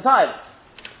else entirely.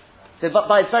 So, but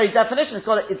by its very definition, it's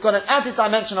got an added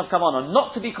dimension of kavanah,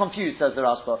 not to be confused, says the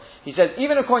Rashba. He says,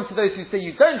 even according to those who say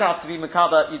you don't have to be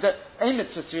makabah, you don't aim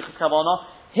it to tzrichas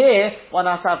kavanah, here one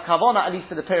has to have kavanah at least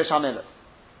for the Pirish HaMilah.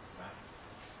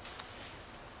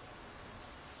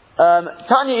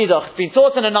 Tanya Idach, been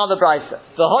taught in another brisa.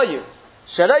 V'hoyu,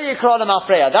 shelo yikra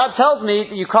l'mafreya. That tells me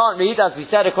that you can't read, as we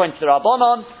said according to the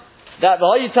Rabbanon, that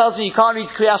V'hoyu tells me you can't read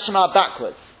Kriyas Shema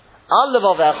backwards. Al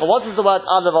levavecha, what does the word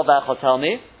al levavecha tell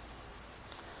me?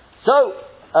 So,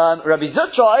 Rabbi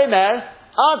Zutra Omer,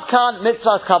 ad kan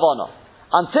mitzvahs kavanah.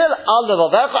 Until al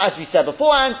levavecha, as we said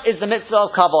beforehand, is the mitzvah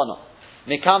of kavanah.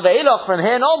 Mikam ve'ilach, from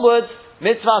here and onwards,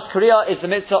 mitzvahs kriya is the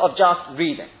mitzvah of just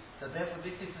reading. So therefore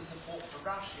this is the support for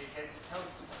Rashi against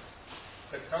Tosfos.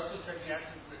 But Tosu said you have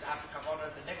to come on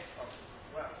at the next process as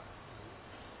well.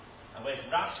 And whereas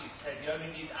Rashi said you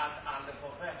only need Aleph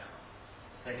or Vech.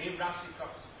 So here Rashi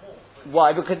got support.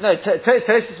 Why? Because no,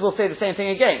 Tosus will say the same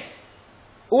thing again.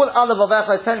 All Aleph or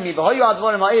Vech is telling me,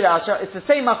 it's the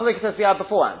same machlokes as we had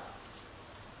beforehand.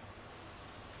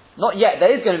 Not yet.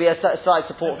 There is going to be a slight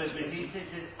support. But he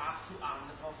says it's up to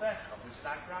Aleph or Vech, which is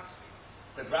like Rashi.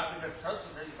 But Rashi says Tosu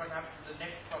said you're going to have to do the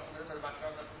next process.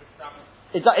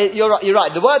 You're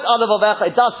right. The word Aleph or Vech,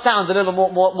 it does sound a little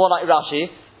more like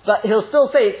Rashi, but he'll still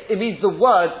say it means the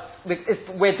word.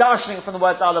 We're darshaning from the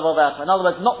word Aleph or Vech. In other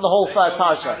words, not the whole first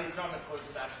parasha.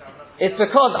 It's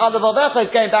because Aleph or Vech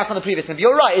is going back on the previous one.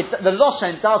 You're right. The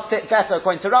Loshen does fit better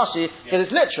according to Rashi because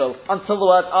it's literal until the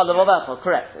word Aleph or Vech.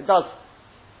 Correct. It does.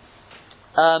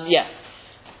 Yes.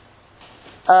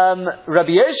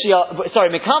 Rabbi Yoshia,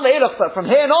 Mikam Ve'eloch, but from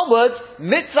here and onwards,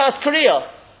 mitzvahs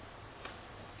Kriya.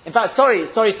 In fact, sorry.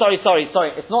 It's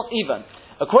not even.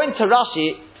 According to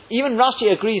Rashi, even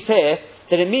Rashi agrees here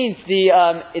that it means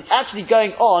it's actually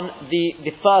going on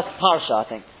the first parsha, I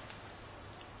think.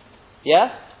 Yeah?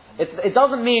 It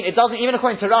doesn't mean, even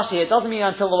according to Rashi, it doesn't mean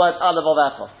until the word Aleph or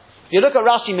Vech. If you look at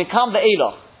Rashi, Mikam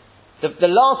Ve'eloch, the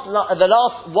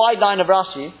last wide line of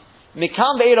Rashi,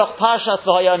 Mikam Ve'eloch Parshas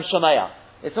V'hayom Shomea.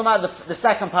 It's talking about the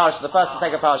second parsha, the first and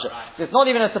second parsha. So it's not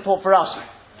even a support for Rashi.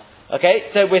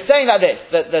 Okay, so we're saying like this,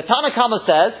 that the Tanna Kama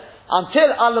says, until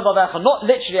Aleph or Vech, not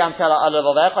literally until Aleph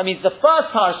or Vech, I mean the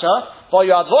first parsha,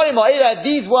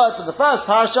 these words of the first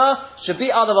parsha should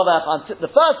be Aleph or Vech. Until the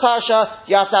first parsha,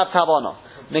 you have to have Kavanah.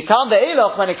 Mikam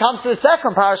Ve'eloch, when it comes to the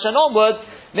second parsha and onwards,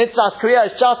 mitzvah kriya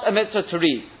is just a mitzvah to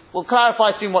read. We'll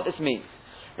clarify soon what this means.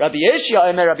 Rabbi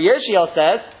Yoshia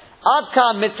says, Ad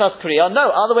kan mitzvah kriya,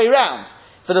 no, other way round.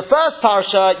 For the first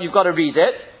parsha, you've got to read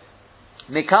it.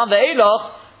 Mikam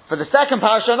Ve'eloch, for the second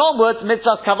parasha and onwards,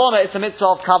 mitzvah kavana, it's a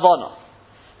mitzvah of kavana.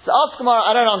 So ask Gemara,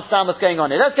 I don't understand what's going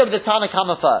on here. Let's go with the Tanna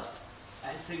Kama first.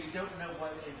 And so you don't know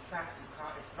whether, in fact,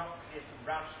 it's not clear from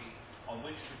Rashi on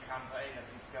which the campaign is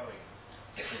going.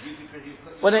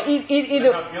 Well, you'll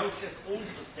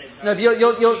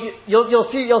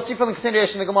see from the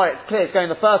continuation of the Gemara, it's clear, it's going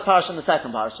the first parasha and the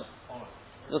second parasha.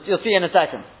 You'll see in a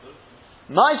second.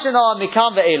 Ma'ishana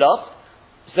mikam ve'eloch.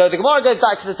 So the Gemara goes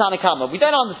back to the Tanna Kama. We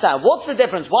don't understand. What's the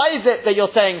difference? Why is it that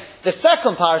you're saying the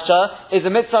second parsha is a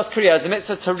mitzvah kriya, is a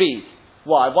mitzvah to read?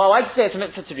 Why? Why do you say it's a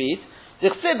mitzvah to read?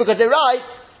 Because they write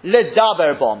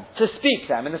ledaber bom, to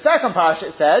speak them. In the second parsha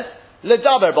it says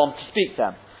ledaber bom, to speak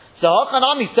them. So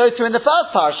Hachanami, so too in the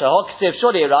first parsha, Haksiv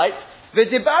surely it writes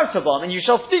v'dibarta bom, and you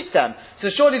shall speak them. So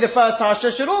surely the first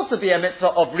parsha should also be a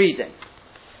mitzvah of reading.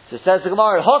 So it says the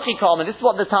Gemara, Hachikam, and this is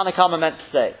what the Tanna Kama meant to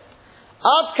say.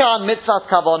 Adkan mitzvah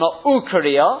kavana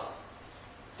ukariya.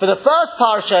 For the first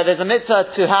parsha, there's a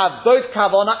mitzvah to have both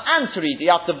kavana and to read.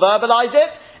 You have to verbalize it,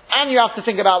 and you have to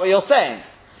think about what you're saying.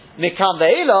 Mikam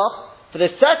ve'eloch, for the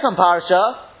second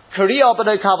parsha, kriya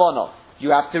b'no kavana.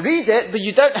 You have to read it, but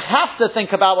you don't have to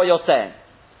think about what you're saying.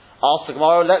 Ask the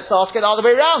Gemara, let's ask it the other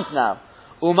way around now.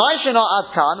 Umayshana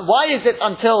adkan, why is it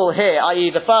until here, i.e.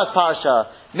 the first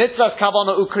parsha, mitzvah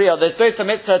kavana ukriya, there's both a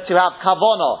mitzvah to have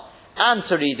kavana and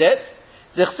to read it?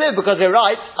 Because it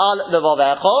writes, al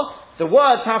levavecho, the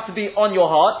words have to be on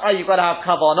your heart, you've got to have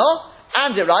kavana,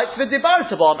 and it writes,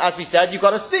 v'dibartabom, as we said, you've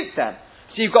got to speak them.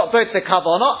 So you've got both the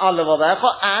kavana, al levavecho,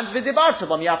 and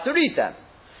v'dibartabom, you have to read them.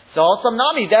 So some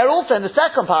nami, they're also in the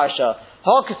second parasha.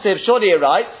 Hakasiv, surely it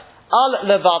writes, al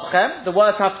levavchem, the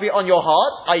words have to be on your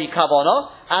heart, i.e. kavana,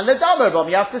 and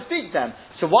ledaberbom, you have to speak them.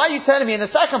 So why are you telling me in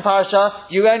the second parasha,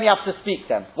 you only have to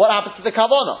speak them? What happens to the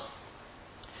kavana?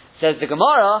 Says the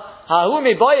Gemara,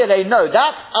 no,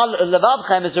 that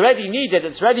al-levavchem is already needed,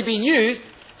 it's already been used,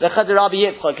 Rabbi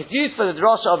Yitzchak. It's used for the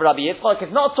drasha of Rabbi Yitzchak.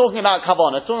 It's not talking about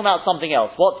kavanah, it's talking about something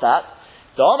else. What's that?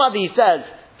 So Amadi says,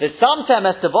 V'samtem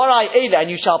es tevarai eile, and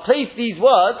you shall place these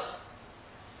words,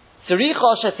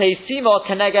 Tziricha sheteisimo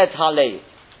keneged halev.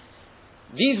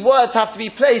 These words have to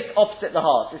be placed opposite the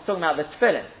heart. It's talking about the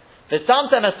tefillin.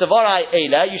 V'samtem es tevarai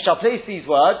eile, you shall place these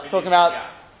words, talking about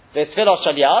the tefillah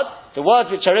shel yad. The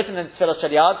words which are written in Tefillah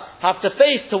Shel Yad have to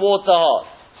face towards the heart.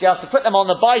 So you have to put them on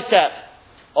the bicep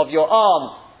of your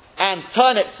arm and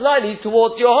turn it slightly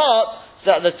towards your heart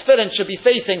so that the tefillin should be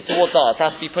facing towards the heart. It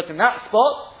has to be put in that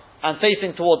spot and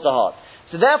facing towards the heart.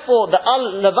 So therefore, the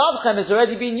al-levavchem has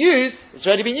already been used. It's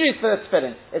already been used for the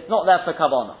tefillin. It's not there for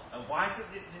kavanah. And why is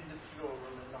it written in the plural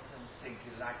and not in the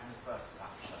singular like in the first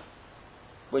parsha?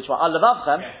 Which one?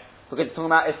 Al-levavchem? Yes. Because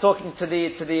it's talking to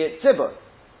the tzibur.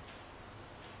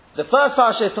 The first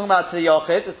parsha is talking about to the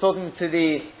yochid, it's talking to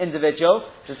the individual.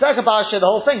 The second parsha, the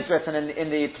whole thing's written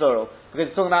in the plural, because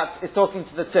it's talking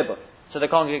to the tzibur, to the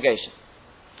congregation.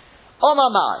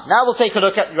 Omamar. Now we'll take a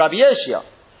look at Rabbi Yoshia.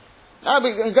 Now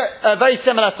we get a very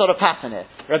similar sort of pattern here.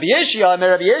 Rabbi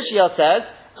Yoshia says,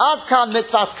 Ad kan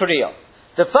mitzvahs kriya.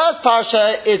 The first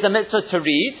parsha is a mitzvah to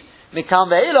read. Mikam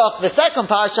ve'ilach. The second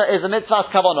parsha is a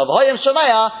mitzvahs kavanah. V'hoyim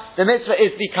shomaya. The mitzvah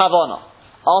is the kavanah.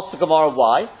 Ask the Gemara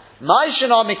why.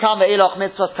 Ma'ishana mikam ve'ilach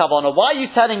mitzvahs kavanah. Why are you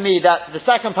telling me that the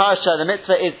second parsha, the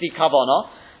mitzvah is the kavanah?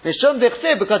 Mishum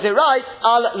dichsiv, because it writes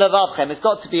al levavchem. It's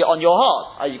got to be on your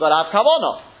heart. You've got to have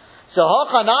kavanah. So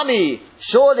hachanami,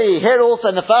 surely here also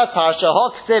in the first parsha,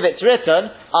 haksiv, it's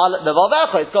written al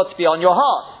levavecha. It's got to be on your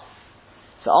heart.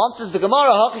 So answers the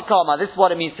Gemara, Hakikama, this is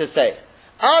what it means to say.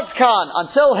 Ad kan,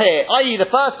 until here, i.e. the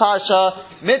first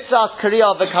parsha, mitzvahs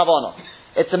kriya v'kavana.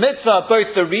 It's a mitzvah,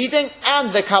 both the reading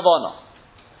and the kavana.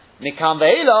 Mikam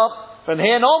ve'ilach, from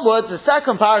here and onwards, the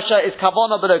second parsha is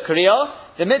kavana below kriya.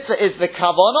 The mitzvah is the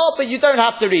kavana, but you don't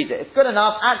have to read it. It's good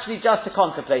enough, actually, just to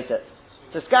contemplate it.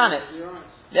 To scan it.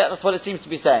 Yeah, that's what it seems to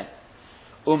be saying.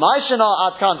 Umayshana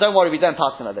ad kan, don't worry, we don't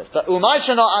pass on this. But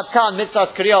umayshana ad kan,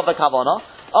 mitzvahs kriya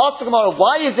v'kavana. Ask the Gemara,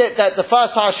 why is it that the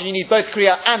first parsha you need both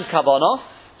kriya and kavana?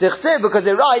 Because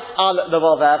it writes al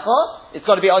levavecha, it's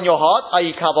got to be on your heart,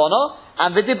 i.e. kavana,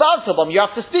 and the dibartabam, you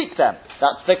have to speak them.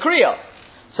 That's the kriya.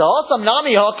 So asam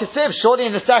nami ha-kisiv, surely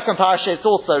in the second parsha it's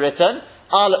also written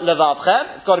al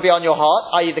levavchem, it's got to be on your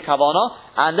heart, i.e. the kavana,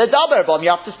 and the daberbam,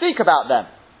 you have to speak about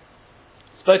them.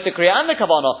 It's both the kriya and the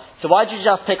kavana. So why did you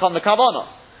just pick on the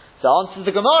kavana? So answers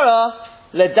the Gemara,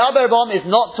 le daberbam is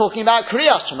not talking about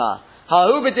kriya shema.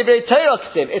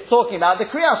 It's talking about the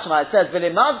Kriyas Shema. It says,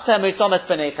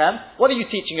 what are you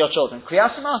teaching your children?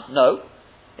 Kriyas Shema? No.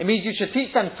 It means you should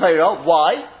teach them Torah.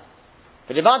 Why?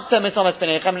 So that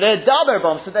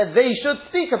they should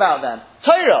speak about them.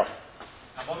 Torah.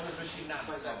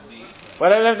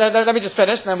 Well, let me just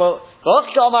finish, and then we'll...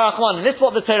 And this is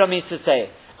what the Torah means to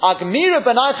say.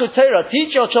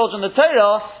 Teach your children the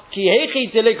Torah,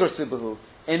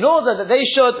 in order that they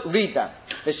should read them.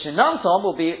 The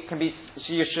shenantom can be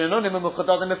that's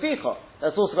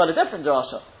also got a different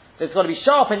drasha. It's got to be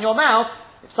sharp in your mouth.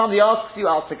 If somebody asks you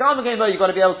out to come again, you've got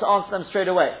to be able to answer them straight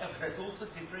away. It's also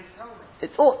divrei Torah.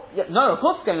 It's all no, of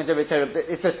course it's going to divrei Torah.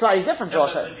 It's a slightly different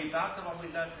drasha. The one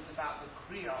we learned is about the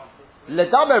kriya.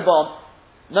 Ledaber bomb.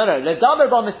 No, ledaber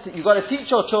bomb is you've got to teach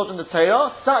your children the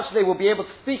Torah such they will be able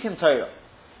to speak in Torah.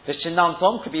 The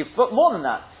shenantom could be more than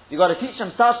that. You've got to teach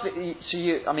them such that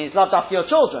it's loved after your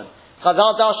children.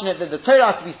 Chazal darshan it that the Torah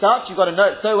has to be such, you've got to know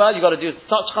it so well, you've got to do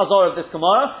such chazor of this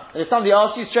Gemara, and if somebody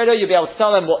asks you straight away, you'll be able to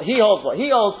tell them what he holds,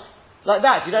 like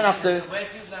that. You don't have to... Where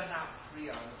do you learn out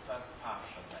Kriya in the first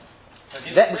parsha then?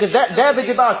 Because they're the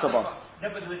Dibartabom.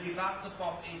 No, but the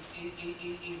Dibartabom is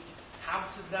how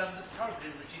to learn the Torah,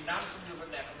 which is now from the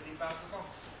Dibartabom.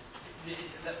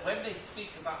 When they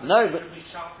speak about the Torah, be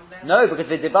sharp in there? No, because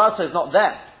the Dibarta is not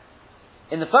there.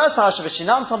 In the first parsha,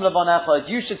 V'shinantam levanecha,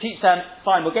 you should teach them,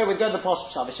 fine, we'll go to the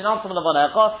Posh Pshat, V'shinantam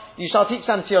levanecha, you shall teach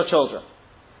them to your children.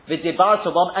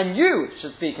 V'dibartabam, and you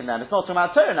should speak in them. It's not talking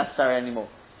about Torah necessarily anymore.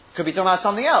 It could be talking about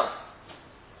something else.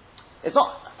 It's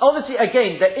not, obviously,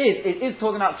 again, it is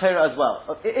talking about Torah as well.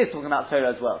 It is talking about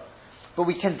Torah as well. But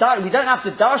we don't have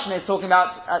to darshan it talking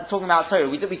about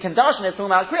Torah. We can darshan it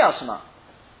talking about Kriyas Shema.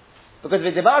 Because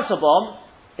v'dibartabam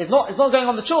is not going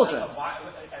on the children.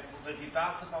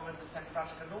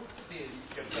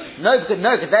 No,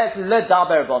 because that's le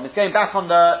daber bomb. It's going back on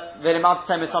the v'limat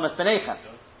temis omes benechem.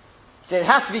 So it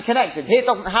has to be connected. Here it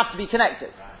doesn't have to be connected.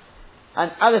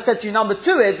 And as I said to you, number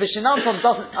two is v'shinantom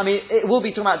doesn't. It will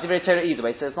be talking about divrei Torah either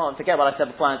way. So it's not. Forget what I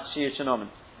said before. It's shiur shinonim.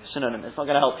 It's not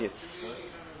going to help you.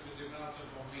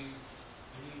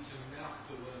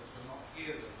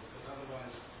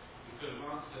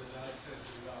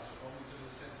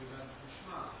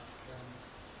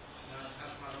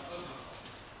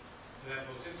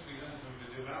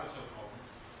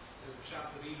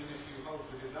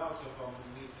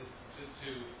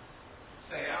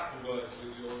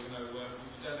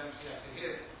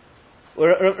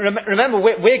 Remember,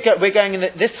 we're going in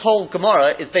this whole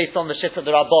Gemara is based on the shit of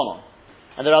the Rabbanon,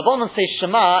 and the Rabbanon say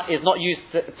Shema is not used.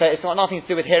 It's got nothing to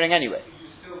do with hearing anyway.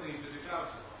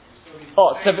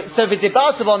 So the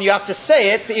Dibartabon, you have to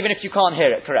say it even if you can't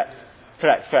hear it. Correct.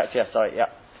 Yeah, sorry. Yeah.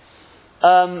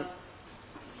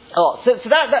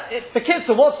 The kids.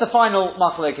 So what's the final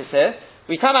machlokes here?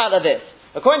 We come out of this.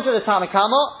 According to the Tanna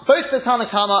Kama, both the Tanna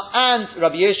Kama and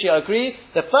Rabbi Yoshia agree,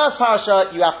 the first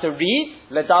parasha you have to read,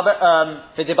 the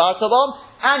Dibartabom,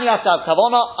 and you have to have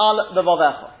Kavona al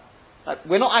Levavecha.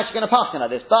 We're not actually going to pass on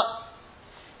this, but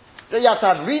you have to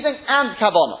have reading and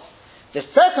Kavona. The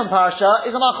second parasha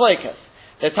is a machlokes.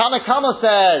 The Tanna Kama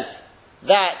says,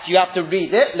 that you have to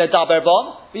read it, ledaber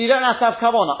bom, but you don't have to have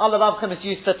kavanah. Al levavchem is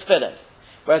used for tefillin.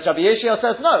 Whereas Rabbi Yeshua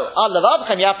says, no, al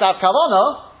levavchem you have to have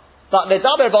kavanah, but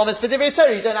ledaber bom is for divrei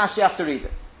Torah, you don't actually have to read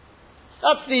it.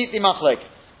 That's the machlek.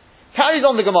 Carries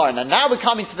on the Gemara, and now we're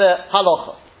coming to the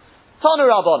halacha. Tanu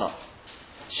Rabbanon.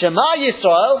 Shema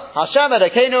Yisrael, Hashem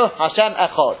Elokeinu, Hashem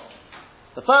Echad.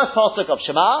 The first pasuk of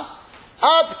Shema,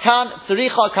 Ad kan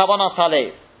tzricha kavanah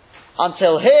talev.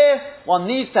 Until here, one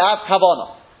needs to have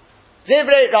kavanah.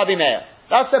 Divrei Rabbi Meir.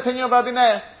 That's the opinion of Rabbi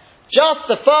Meir. Just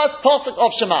the first pasuk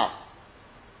of Shema.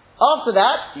 After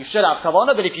that, you should have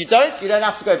kavanah, but if you don't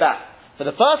have to go back. For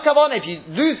the first kavanah, if you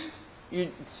lose,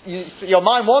 your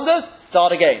mind wanders,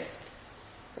 start again.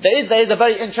 There is a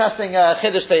very interesting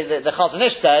chiddush the Chazon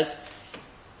Ish says,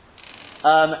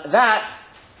 that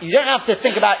you don't have to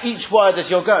think about each word as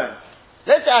you're going.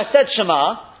 Let's say I said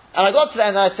Shema, and I got to the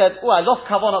end and I said, I lost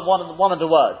kavanah at one of the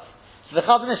words. So the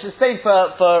Chazon Ish is saying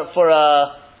for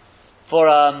the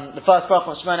first bracha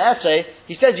of Shemona Esrei,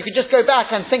 he says you could just go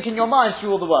back and think in your mind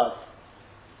through all the words.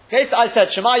 Okay, so I said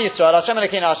Shema Yisrael, Hashem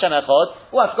Elokeinu, Hashem Echad.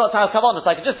 I forgot to have kavanah, so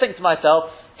I could just think to myself,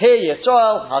 here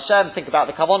Yisrael, Hashem, think about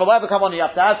the kavanah, whatever kavanah you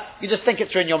have to have, you just think it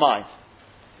through in your mind.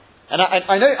 And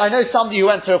I know somebody who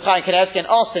went to Reb Chaim Kanevsky and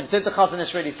asked him, did the Chazon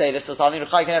Ish really say this or something?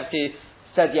 Reb Chaim Kanevsky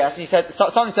said yes, and he said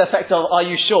something to the effect of, are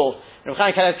you sure? And Reb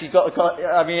Chaim Kanevsky got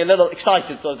a little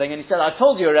excited sort of thing, and he said, I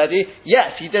told you already,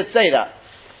 yes, he did say that.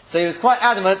 So he was quite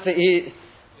adamant that he...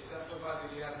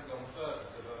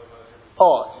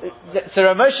 So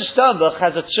Rav Moshe Sternbuch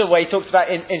has a tshuva where he talks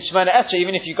about in Shemona Esrei,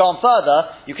 even if you've gone further,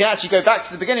 you can actually go back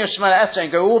to the beginning of Shemona Esrei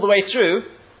and go all the way through.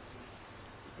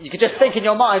 You could just think in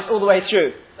your mind all the way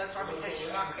through.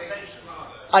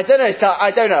 I don't know if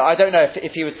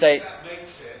he would say.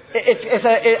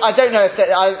 I don't know if that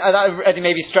already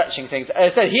may be stretching things.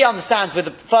 As I said, he understands with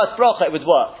the first bracha it would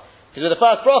work, because with the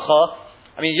first bracha,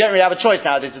 I mean, you don't really have a choice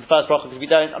nowadays with the first bracha, because we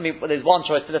don't, there's one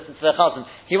choice to listen to the chazan.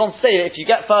 He wants to say that if you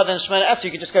get further in Shemona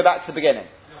Esrei, you could just go back to the beginning.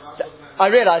 I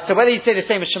realise, so whether he'd say the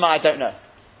same as Shema, I don't know.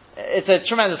 It's a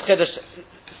tremendous chiddush.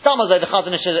 Some of the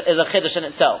chazan is a chiddush in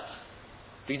itself.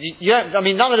 Because you don't,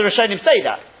 none of the Rishonim say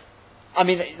that.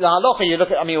 The halacha, you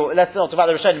look at, let's not talk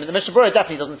about the Rishonim, but the Mishnah Berurah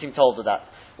definitely doesn't seem to hold to that.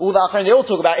 All the Acharonim, they all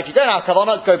talk about, if you don't have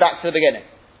kavanah, go back to the beginning.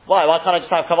 Why? Why can't I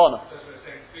just have kavanah?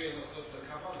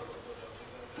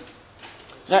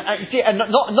 And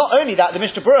not only that, the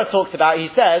Mishnah Berurah talks about,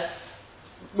 he says,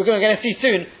 we're going to see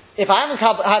soon, if I haven't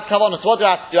had kavanah, so what do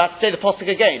I have to do? I have to say the posuk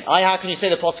again. How can you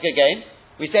say the posuk again?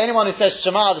 We say anyone who says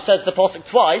Shema, that says the posuk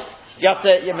twice, you have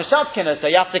to, you're mishatkina, so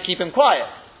you have to keep him quiet.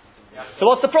 So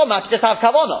what's the problem? I have to just have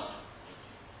kavanah.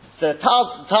 The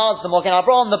Taz, the Magen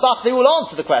Avraham, the Bach, they all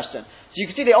answer the question. So you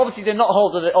can see they obviously did not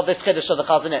hold of this chiddush of the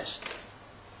Chazon Ish.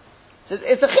 So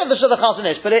it's a chiddush of the Chazon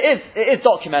Ish, but it is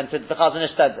documented. The Chazon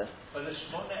Ish said this. But the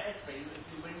Shemona Esrei,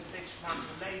 when you say Shema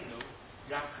Chaleinu,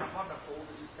 you have kavanah for all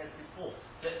that you said before.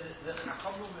 The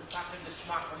Chachamim is talking the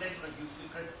Shema Chaleinu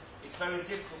because it's very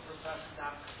difficult for a person to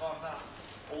have kavanah.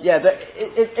 Yeah, but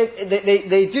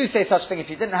they do say such a thing.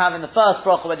 If you didn't have in the first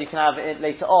bracha, whether you can have it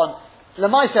later on. So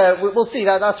Lamaisa, we'll see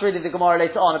that. That's really the Gemara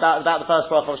later on about the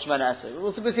first bracha of Shemona Esrei.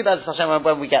 We'll see that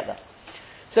when we get there.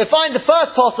 So find the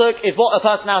first pasuk is what a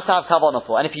person has to have kavanah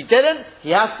for, and if he didn't,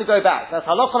 he has to go back. That's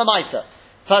halacha Lamaisa.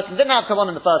 Person didn't have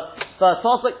kavanah in the first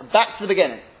pasuk, back to the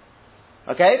beginning.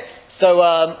 Okay. So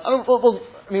what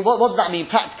does that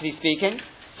mean practically speaking?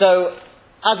 So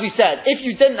as we said, if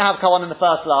you didn't have kavanah in the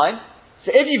first line,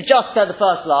 so if you've just said the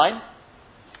first line,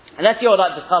 unless you're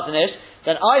like the Chazon Ish,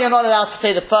 then you're not allowed to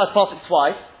say the first pasuk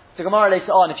twice. So Gemara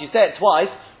later on, if you say it twice,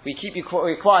 we keep you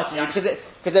quiet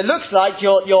because it looks like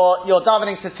you're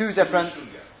davening to two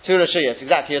reshiyos.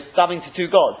 Exactly, you're davening to two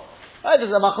gods. There's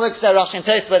a machlokes there, Rashi and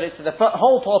Tosfos, whether it's the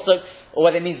whole pasuk or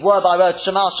whether it means word by word,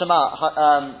 Shema,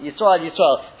 Yisrael,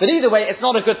 Yisrael. But either way, it's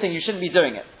not a good thing. You shouldn't be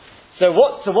doing it. So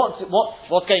what's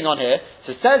going on here?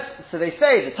 So they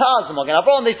say the Taz and Magen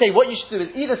Avraham, they say what you should do is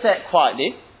either say it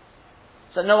quietly,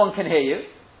 so no one can hear you.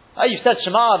 You've said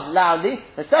Shema loudly.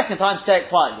 The second time, say it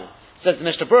quietly. Says the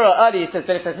Mishnah Berurah earlier, he says,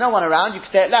 but if there's no one around, you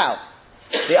can say it loud.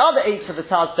 The other eight of the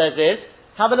Taz says is,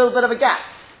 have a little bit of a gap.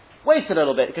 Wait a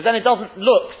little bit, because then it doesn't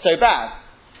look so bad.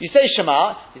 You say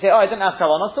Shema, you say, I didn't have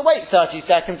kavanah, so wait 30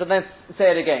 seconds and then say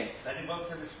it again. Then you won't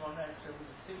say the Shemona Esrei with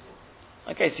the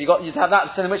tzibur. Okay, so you'd have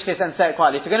that, so in which case then say it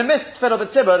quietly. If you're going to miss Tefillah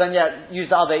B'tzibur, then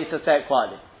use the other eight to say it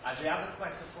quietly. And the other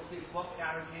question is, what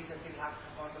guarantees that he'll have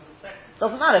kavanah the second?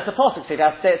 Doesn't matter, it's a pasuk, so you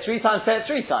have to say it 3 times, say it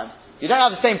 3 times. You don't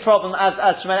have the same problem as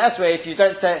Shemona Esrei if you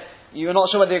don't say, you're not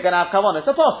sure whether you're going to have kavanah. It's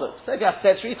a pasuk, so if you have to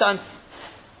say it 3 times.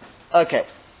 Okay.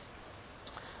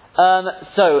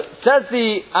 So, says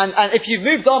and if you've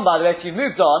moved on, by the way,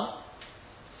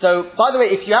 So, by the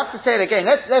way, if you have to say it again,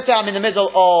 let's say I'm in the middle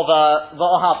of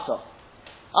V'ohavta.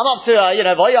 I'm up to,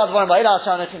 V'oyad V'oram V'oyad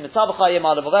Hashem Nechim Mitzavach Hayim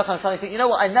Adav V'ovecha, and suddenly think, you know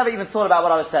what, I never even thought about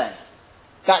what I was saying.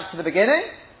 Back to the beginning,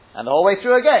 and the whole way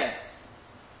through again.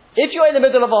 If you're in the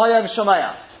middle of a Hayom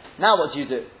Shomaya, now what do?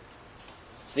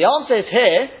 The answer is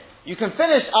here, you can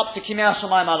finish up to Kimei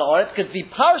Shomayim Ala Oretz, because the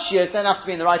parashiyos then have to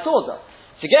be in the right order.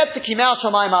 To get to Kimei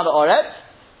Shomayim Ala Oretz,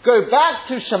 go back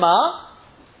to Shema,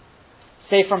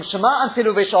 say from Shema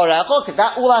until Uvish Orecha, because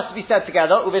that all has to be said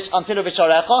together, until Uvish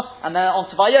Orecha, and then on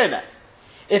to Vayomeh.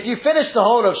 If you finish the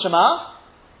whole of Shema,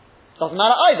 doesn't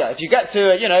matter either. If you get to,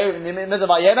 in the middle of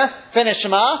Vayomeh, finish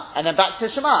Shema, and then back to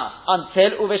Shema,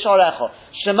 until Uvish Orecha.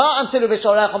 Shema until Uvish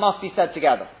Orecha must be said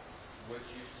together. Would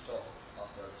you stop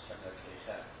after Shema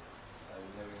Keichem?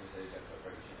 Knowing that you don't put a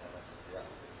break between MS and the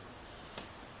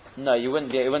other? No, you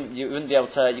wouldn't be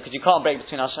able to, because you can't break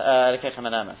between Keichem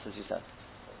and MS, as you said.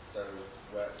 So you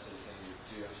can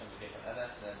do Shema Keichem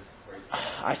MS and then break?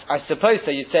 I suppose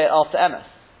so. You'd say it after MS.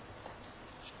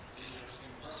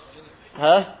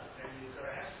 Huh?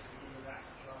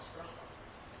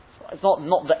 It's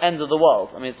not the end of the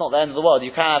world. I mean, it's not the end of the world.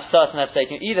 You can have certain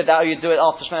taken either that, or you do it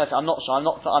after Shema. I'm not sure. I'm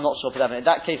not sure for that. In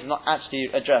that case, it's not actually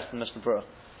addressed in Mishnah Berurah.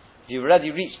 If you've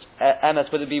already reached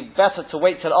MS, would it be better to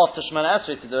wait till after Shema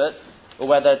Esrei to do it, or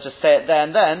whether just say it there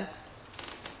and then?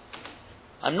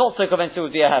 I'm not so convinced it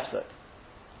would be a hefsek.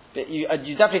 But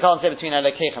you definitely can't say between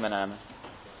Elokeichem and MS.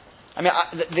 I mean,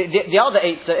 the other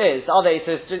eitzah is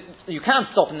you can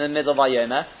stop in the middle of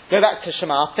Vayomeh, go back to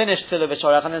Shema, finish till Uvish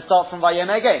Orecha, and then start from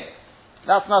Vayomeh again.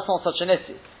 That's not such an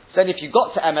issue. So then if you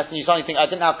got to MS and you suddenly think, I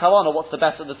didn't have Kavanah, what's the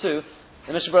best of the two?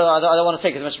 The Mishnah Berurah, I don't want to say,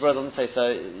 because the Mishnah Berurah doesn't say, so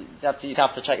you'd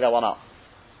have to check that one out.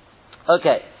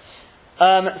 Okay.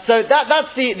 So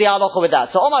that's the halacha with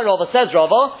that. So Omar Rava says,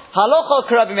 halacha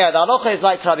k'Rabbi Meir. The halacha is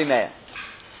like Rabbi Meir.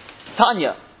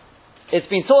 Tanya. It's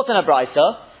been taught in a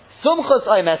brayta. Sumchus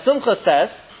Omer. Sumchus says,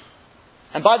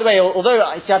 and by the way, although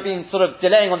I've been sort of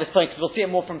delaying on this point, because we'll see it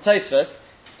more from Tosfos,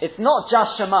 it's not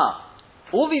just Shema.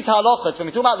 All these halachas, when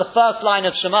we talk about the first line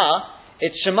of Shema,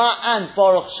 it's Shema and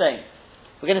Baruch Shem.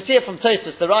 We're going to see it from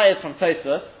Tosfos, the raya is from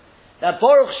Tosfos, that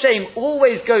Baruch Shem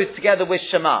always goes together with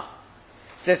Shema.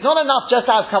 So it's not enough just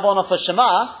to have kavanah for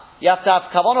Shema, you have to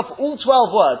have kavanah for all 12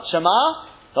 words. Shema,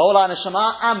 the whole line of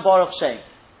Shema, and Baruch Shem.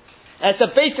 And it's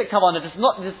a basic kavanah. This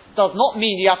does not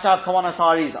mean you have to have kavanah for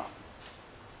Hariza.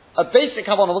 A basic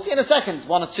kavanah, we'll see in a second,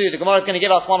 one or two, the Gemara is going to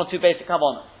give us one or two basic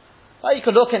kavanahs. You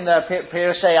could look in the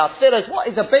Pirushei Atfilas, what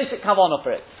is a basic kavanah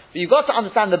for it? But you've got to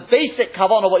understand the basic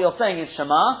kavanah, what you're saying is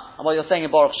Shema, and what you're saying in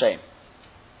Baruch Shem.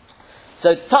 So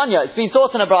Tanya, it's been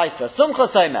taught in a brayta. Sumcha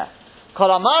Somer,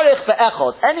 Kol Amarich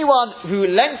Be'echod. Anyone who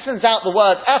lengthens out the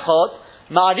word Echod,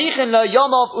 Ma'arichin Lo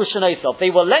Yomov Ushanoisov.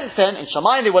 They will lengthen, in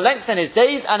Shemayim, they will lengthen his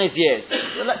days and his years.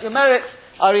 Yomerich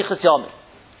Arichas Yomim.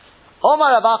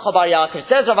 Omar Rav Acha Bar Yaakov,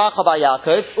 says Rav Acha Bar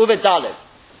Yaakov, Uve Dalet.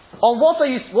 On what are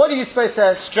you supposed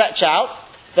to stretch out?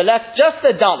 The left, just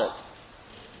the Dalet.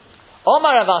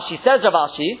 Omar Rav Ashi, says Rav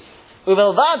Ashi,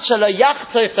 Uvelvad Shelo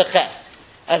Yachtov Beches.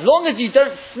 As long as you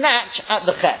don't snatch at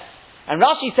the ches. And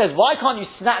Rashi says, why can't you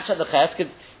snatch at the ches?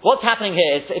 Because what's happening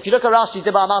here is, if you look at Rashi,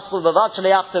 Dibbar Maskul Uvelvad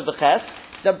Shelo Yachtov Beches,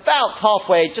 it's about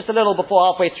halfway, just a little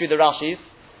before halfway through the Rashis,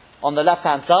 on the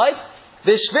left-hand side.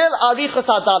 Vishvil Arichas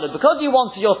HaDalet. Because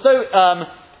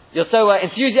you're so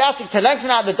enthusiastic to lengthen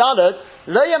out the Dalet,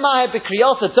 Lo Yamaheh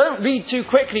B'Kriyasa, don't read too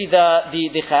quickly the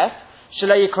Ches.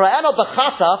 Shelo Yikra'eno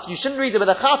B'Chasaf, you shouldn't read it with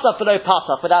a Chasaf below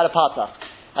Pasach, without a Pasach.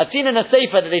 I've seen in a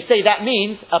Sefer that they say that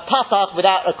means a Pasach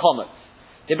without a Komet.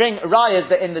 They bring rayas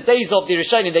that in the days of the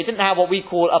Rishonim they didn't have what we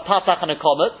call a Pasach and a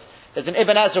Komet. There's an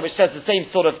Ibn Ezra which says the same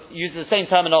uses the same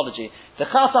terminology. The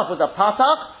Chasaf was a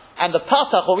Pasach, and the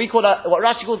Pasach, what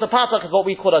Rashi calls the Pasach, is what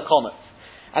we call a Komet.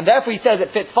 And therefore he says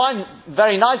it fits fine,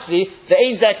 very nicely, the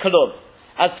Ein Zeh Kalub.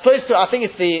 As opposed to, I think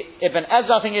it's the Ibn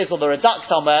Ezra, I think it is, or the Radak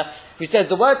somewhere, who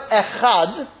says the word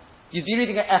Echad, you'd be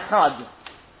reading it Echad.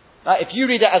 If you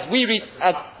read it as we read,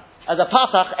 as a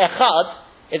Pasach, Echad,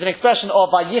 is an expression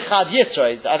of Vayichad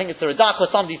Yisro. I think it's the Radak,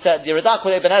 or somebody said, the Radak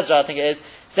with Ibn Ezra, I think it is,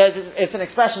 says it's an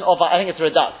expression of, I think it's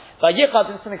Radak.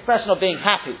 Vayichad is an expression of being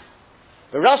happy.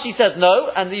 But Rashi says no,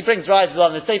 and he brings rises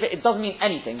on the Sefer, it doesn't mean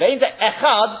anything. The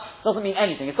Echad doesn't mean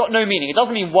anything. It's got no meaning. It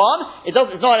doesn't mean one, it's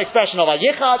not an expression of a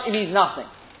Yichad, it means nothing.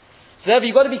 So therefore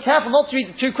you've got to be careful not to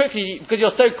read it too quickly, because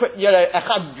you're so quick,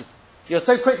 Echad, you're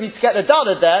so quickly to get the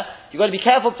Daled there, you've got to be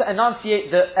careful to enunciate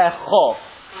the Echov.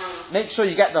 Make sure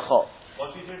you get the Chov.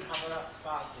 What do you do in Hamarat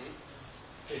Sfardi?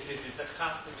 Is a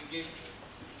Chas to begin?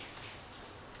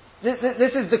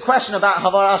 This is the question about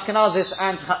Havar Ashkenazis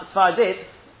and Sfardit.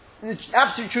 The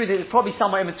absolute truth is probably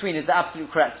somewhere in between is the absolute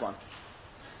correct one.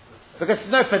 Because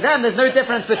no, for them there's no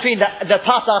difference between the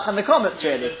Pasach and the Komets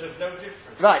really. There's no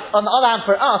difference. Right. On the other hand,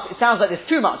 for us, it sounds like there's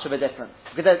too much of a difference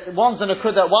because one's a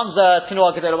Nakuda, one's a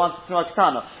Tenuah Gedolah, one's a Tenuah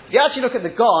Ketana. If you actually look at the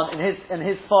Gon in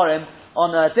his forum on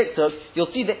Diktuk,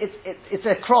 you'll see that it's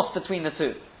a cross between the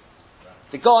two.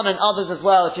 The Gon and others as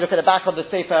well. If you look at the back of the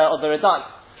Sefer of the Radak,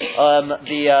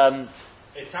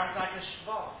 it sounds like a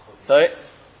shvar. sorry,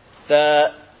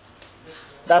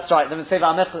 that's right. The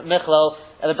Sefer Michlel.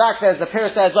 At the back there's the Pira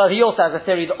says, well, he also has a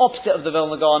theory, the opposite of the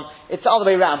Vilna Gaon. It's the other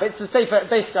way around, but it's the Sefer,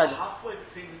 basically. Halfway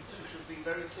between the two should be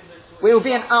very similar to It will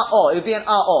be an a'or. It will be an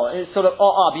a'or. It's sort of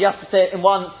a'or, but you have to say it in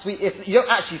one sweet. You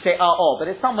don't actually say a'or, but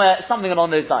it's something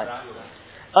along those lines.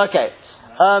 Okay.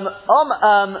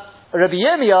 Rabbi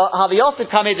Yirmiyah, Haviyofid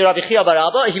Kamei de Rabbi Chia bar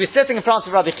Abba. He was sitting in front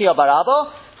of Rabbi Chia bar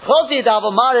Abba. Chosi davo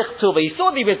marich tuba. He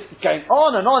saw that he was going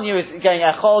on and on. He was going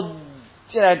echod,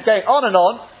 going on and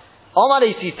on.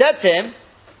 Omaris, he said to him.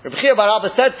 Rabbi Chia bar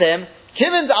Abba said to him,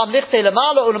 once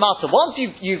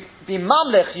you've been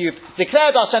mamlich, you've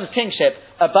declared Hashem's kingship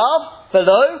above,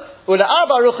 below, in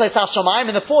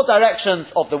the four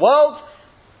directions of the world,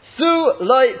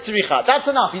 that's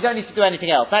enough, you don't need to do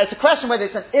anything else. Now it's a question whether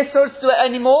it's an issur to do it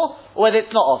anymore, or whether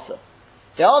it's not also.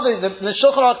 The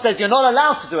Shulchan Aruch says you're not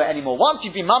allowed to do it anymore. Once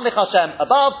you've been mamlich Hashem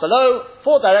above, below,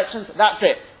 four directions, that's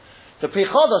it. The Pri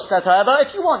Chodosh says, however,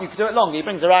 if you want, you can do it longer. He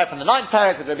brings a right from the 9th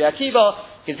parak with Rabbi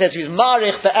Akiva. He says he was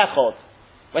marich be'echod.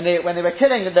 When they were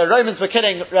killing, the Romans were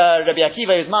killing Rabbi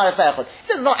Akiva, he was marich be'echod. He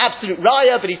says it's not absolute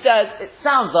raya, but he says it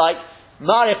sounds like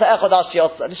marich be'echod al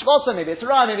shiotza. And also maybe it's a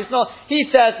raya, maybe it's not. He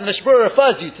says, and the Shbura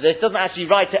refers you to this, doesn't actually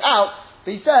write it out,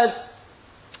 but he says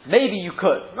maybe you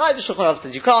could. Right? The Shulchan Aruch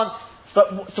says you can't.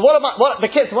 But so what am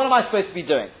I supposed to be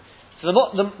doing? So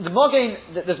the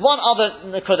Mogain, there's one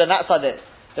other Nakuda, and that's like this.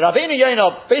 The Rabbeinu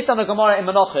Yonah, based on the Gemara in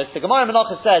Menachos, the Gemara in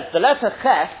Menachos says the letter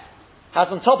Ches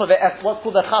has on top of it what's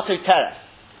called a Chatu Teres,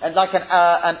 and like a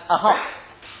hump.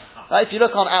 Right? If you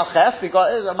look on Al Ches, we've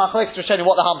got a Machlokes to show you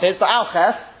what the hump is, but Al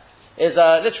Ches is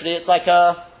literally it's like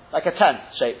a tent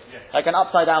shape, like an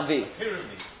upside down V. a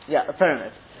pyramid. Yeah, a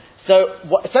pyramid. So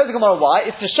says the Gemara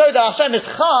why? It's to show that Hashem is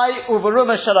Chai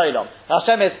u'Beruma Shalom.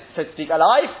 Hashem is, so to speak,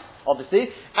 alive, obviously,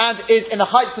 and is in the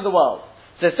heights of the world.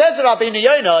 So it says the Rabbeinu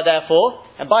Yonah, therefore,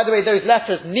 and by the way, those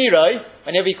letters, Nero,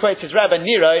 whenever he quotes his Rebbe,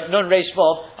 Nero, Nun Reish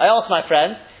Vav, I asked my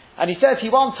friend, and he says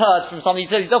he once heard from somebody, he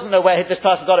says he doesn't know where this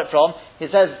person got it from, he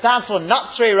says it stands for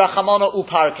Natsrei Rachamana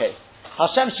Uparke.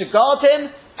 Hashem should guard him,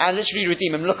 and literally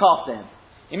redeem him, look after him.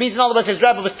 It means, in other words, his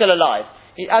Rebbe was still alive.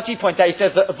 As he points out, he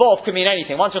says that Vav could mean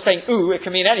anything. Once you're saying it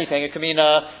can mean anything, it could mean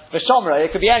Veshomra,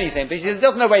 it could be anything, but he says he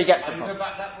doesn't know where he gets it from.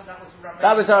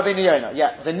 That was Rabbeinu Yonah,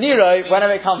 yeah. The Nero,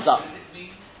 whenever it comes up.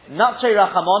 Natsrei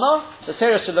Rachamona, the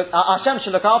Torah should Hashem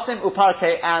should look after him,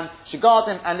 Uparke, and should guard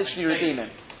him and literally redeem him,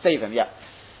 save him. Yeah.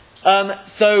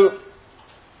 So,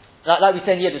 like we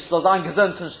say in Yiddish, Slozain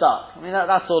gesund und stark. I mean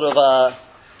that's sort of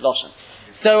loshen.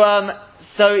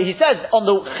 So he says on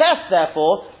the Ches,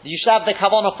 therefore, you should have the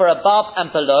kavanah for above and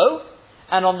below,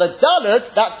 and on the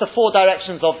Dalet, that's the four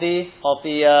directions of the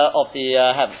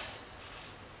heavens.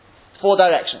 Four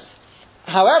directions.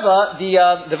 However,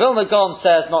 the Vilna Gaon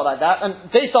says not like that,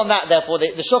 and based on that, therefore,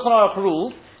 the Shulchan Aruch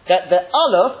rules that the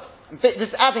Aleph,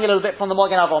 just adding a little bit from the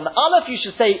Magen Avraham, the Aleph you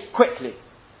should say quickly.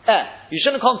 You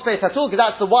shouldn't contemplate at all, because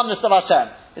that's the oneness of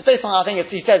Hashem. It's based on, I think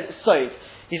he says, so.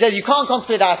 He says you can't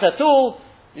contemplate that at all.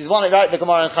 He's one that wrote the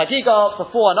Gemara in Chagiga,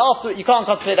 before and after, you can't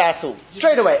contemplate that at all.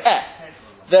 Straight away,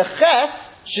 The Ches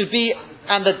should be,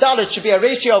 and the Dalet should be a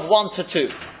ratio of 1 to 2.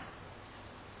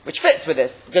 Which fits with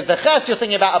this, because the Ches you're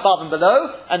thinking about above and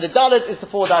below, and the Dalet is the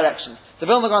four directions. The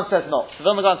Vilna Gaon says not. The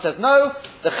Vilna Gaon says no.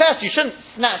 The Ches you shouldn't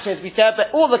snatch it, as we said,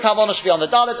 but all the kavanah should be on the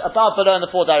Dalet, above, below, and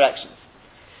the four directions.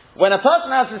 When a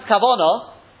person has this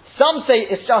kavanah, some say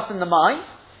it's just in the mind.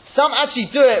 Some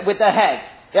actually do it with their head.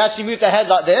 They actually move their head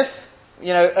like this,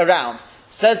 around.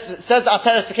 Says the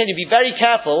Ateres Sakeni, be very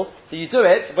careful that you do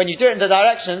it. When you do it in the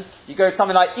directions, you go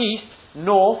something like east,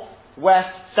 north, west,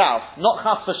 south. Not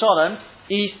chas v'sholem.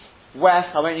 East,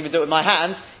 west, I won't even do it with my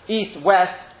hands, east,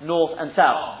 west, north and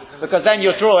south. Because then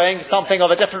you're drawing something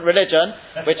of a different religion,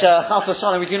 which chas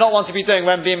v'sholem we do not want to be doing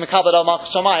when being mekabed al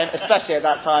malchus shamayim, especially at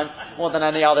that time, more than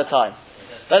any other time.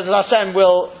 Bezras Hashem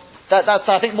that's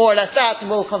I think more or less that, and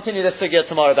we'll continue this figure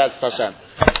tomorrow, Bezras Hashem.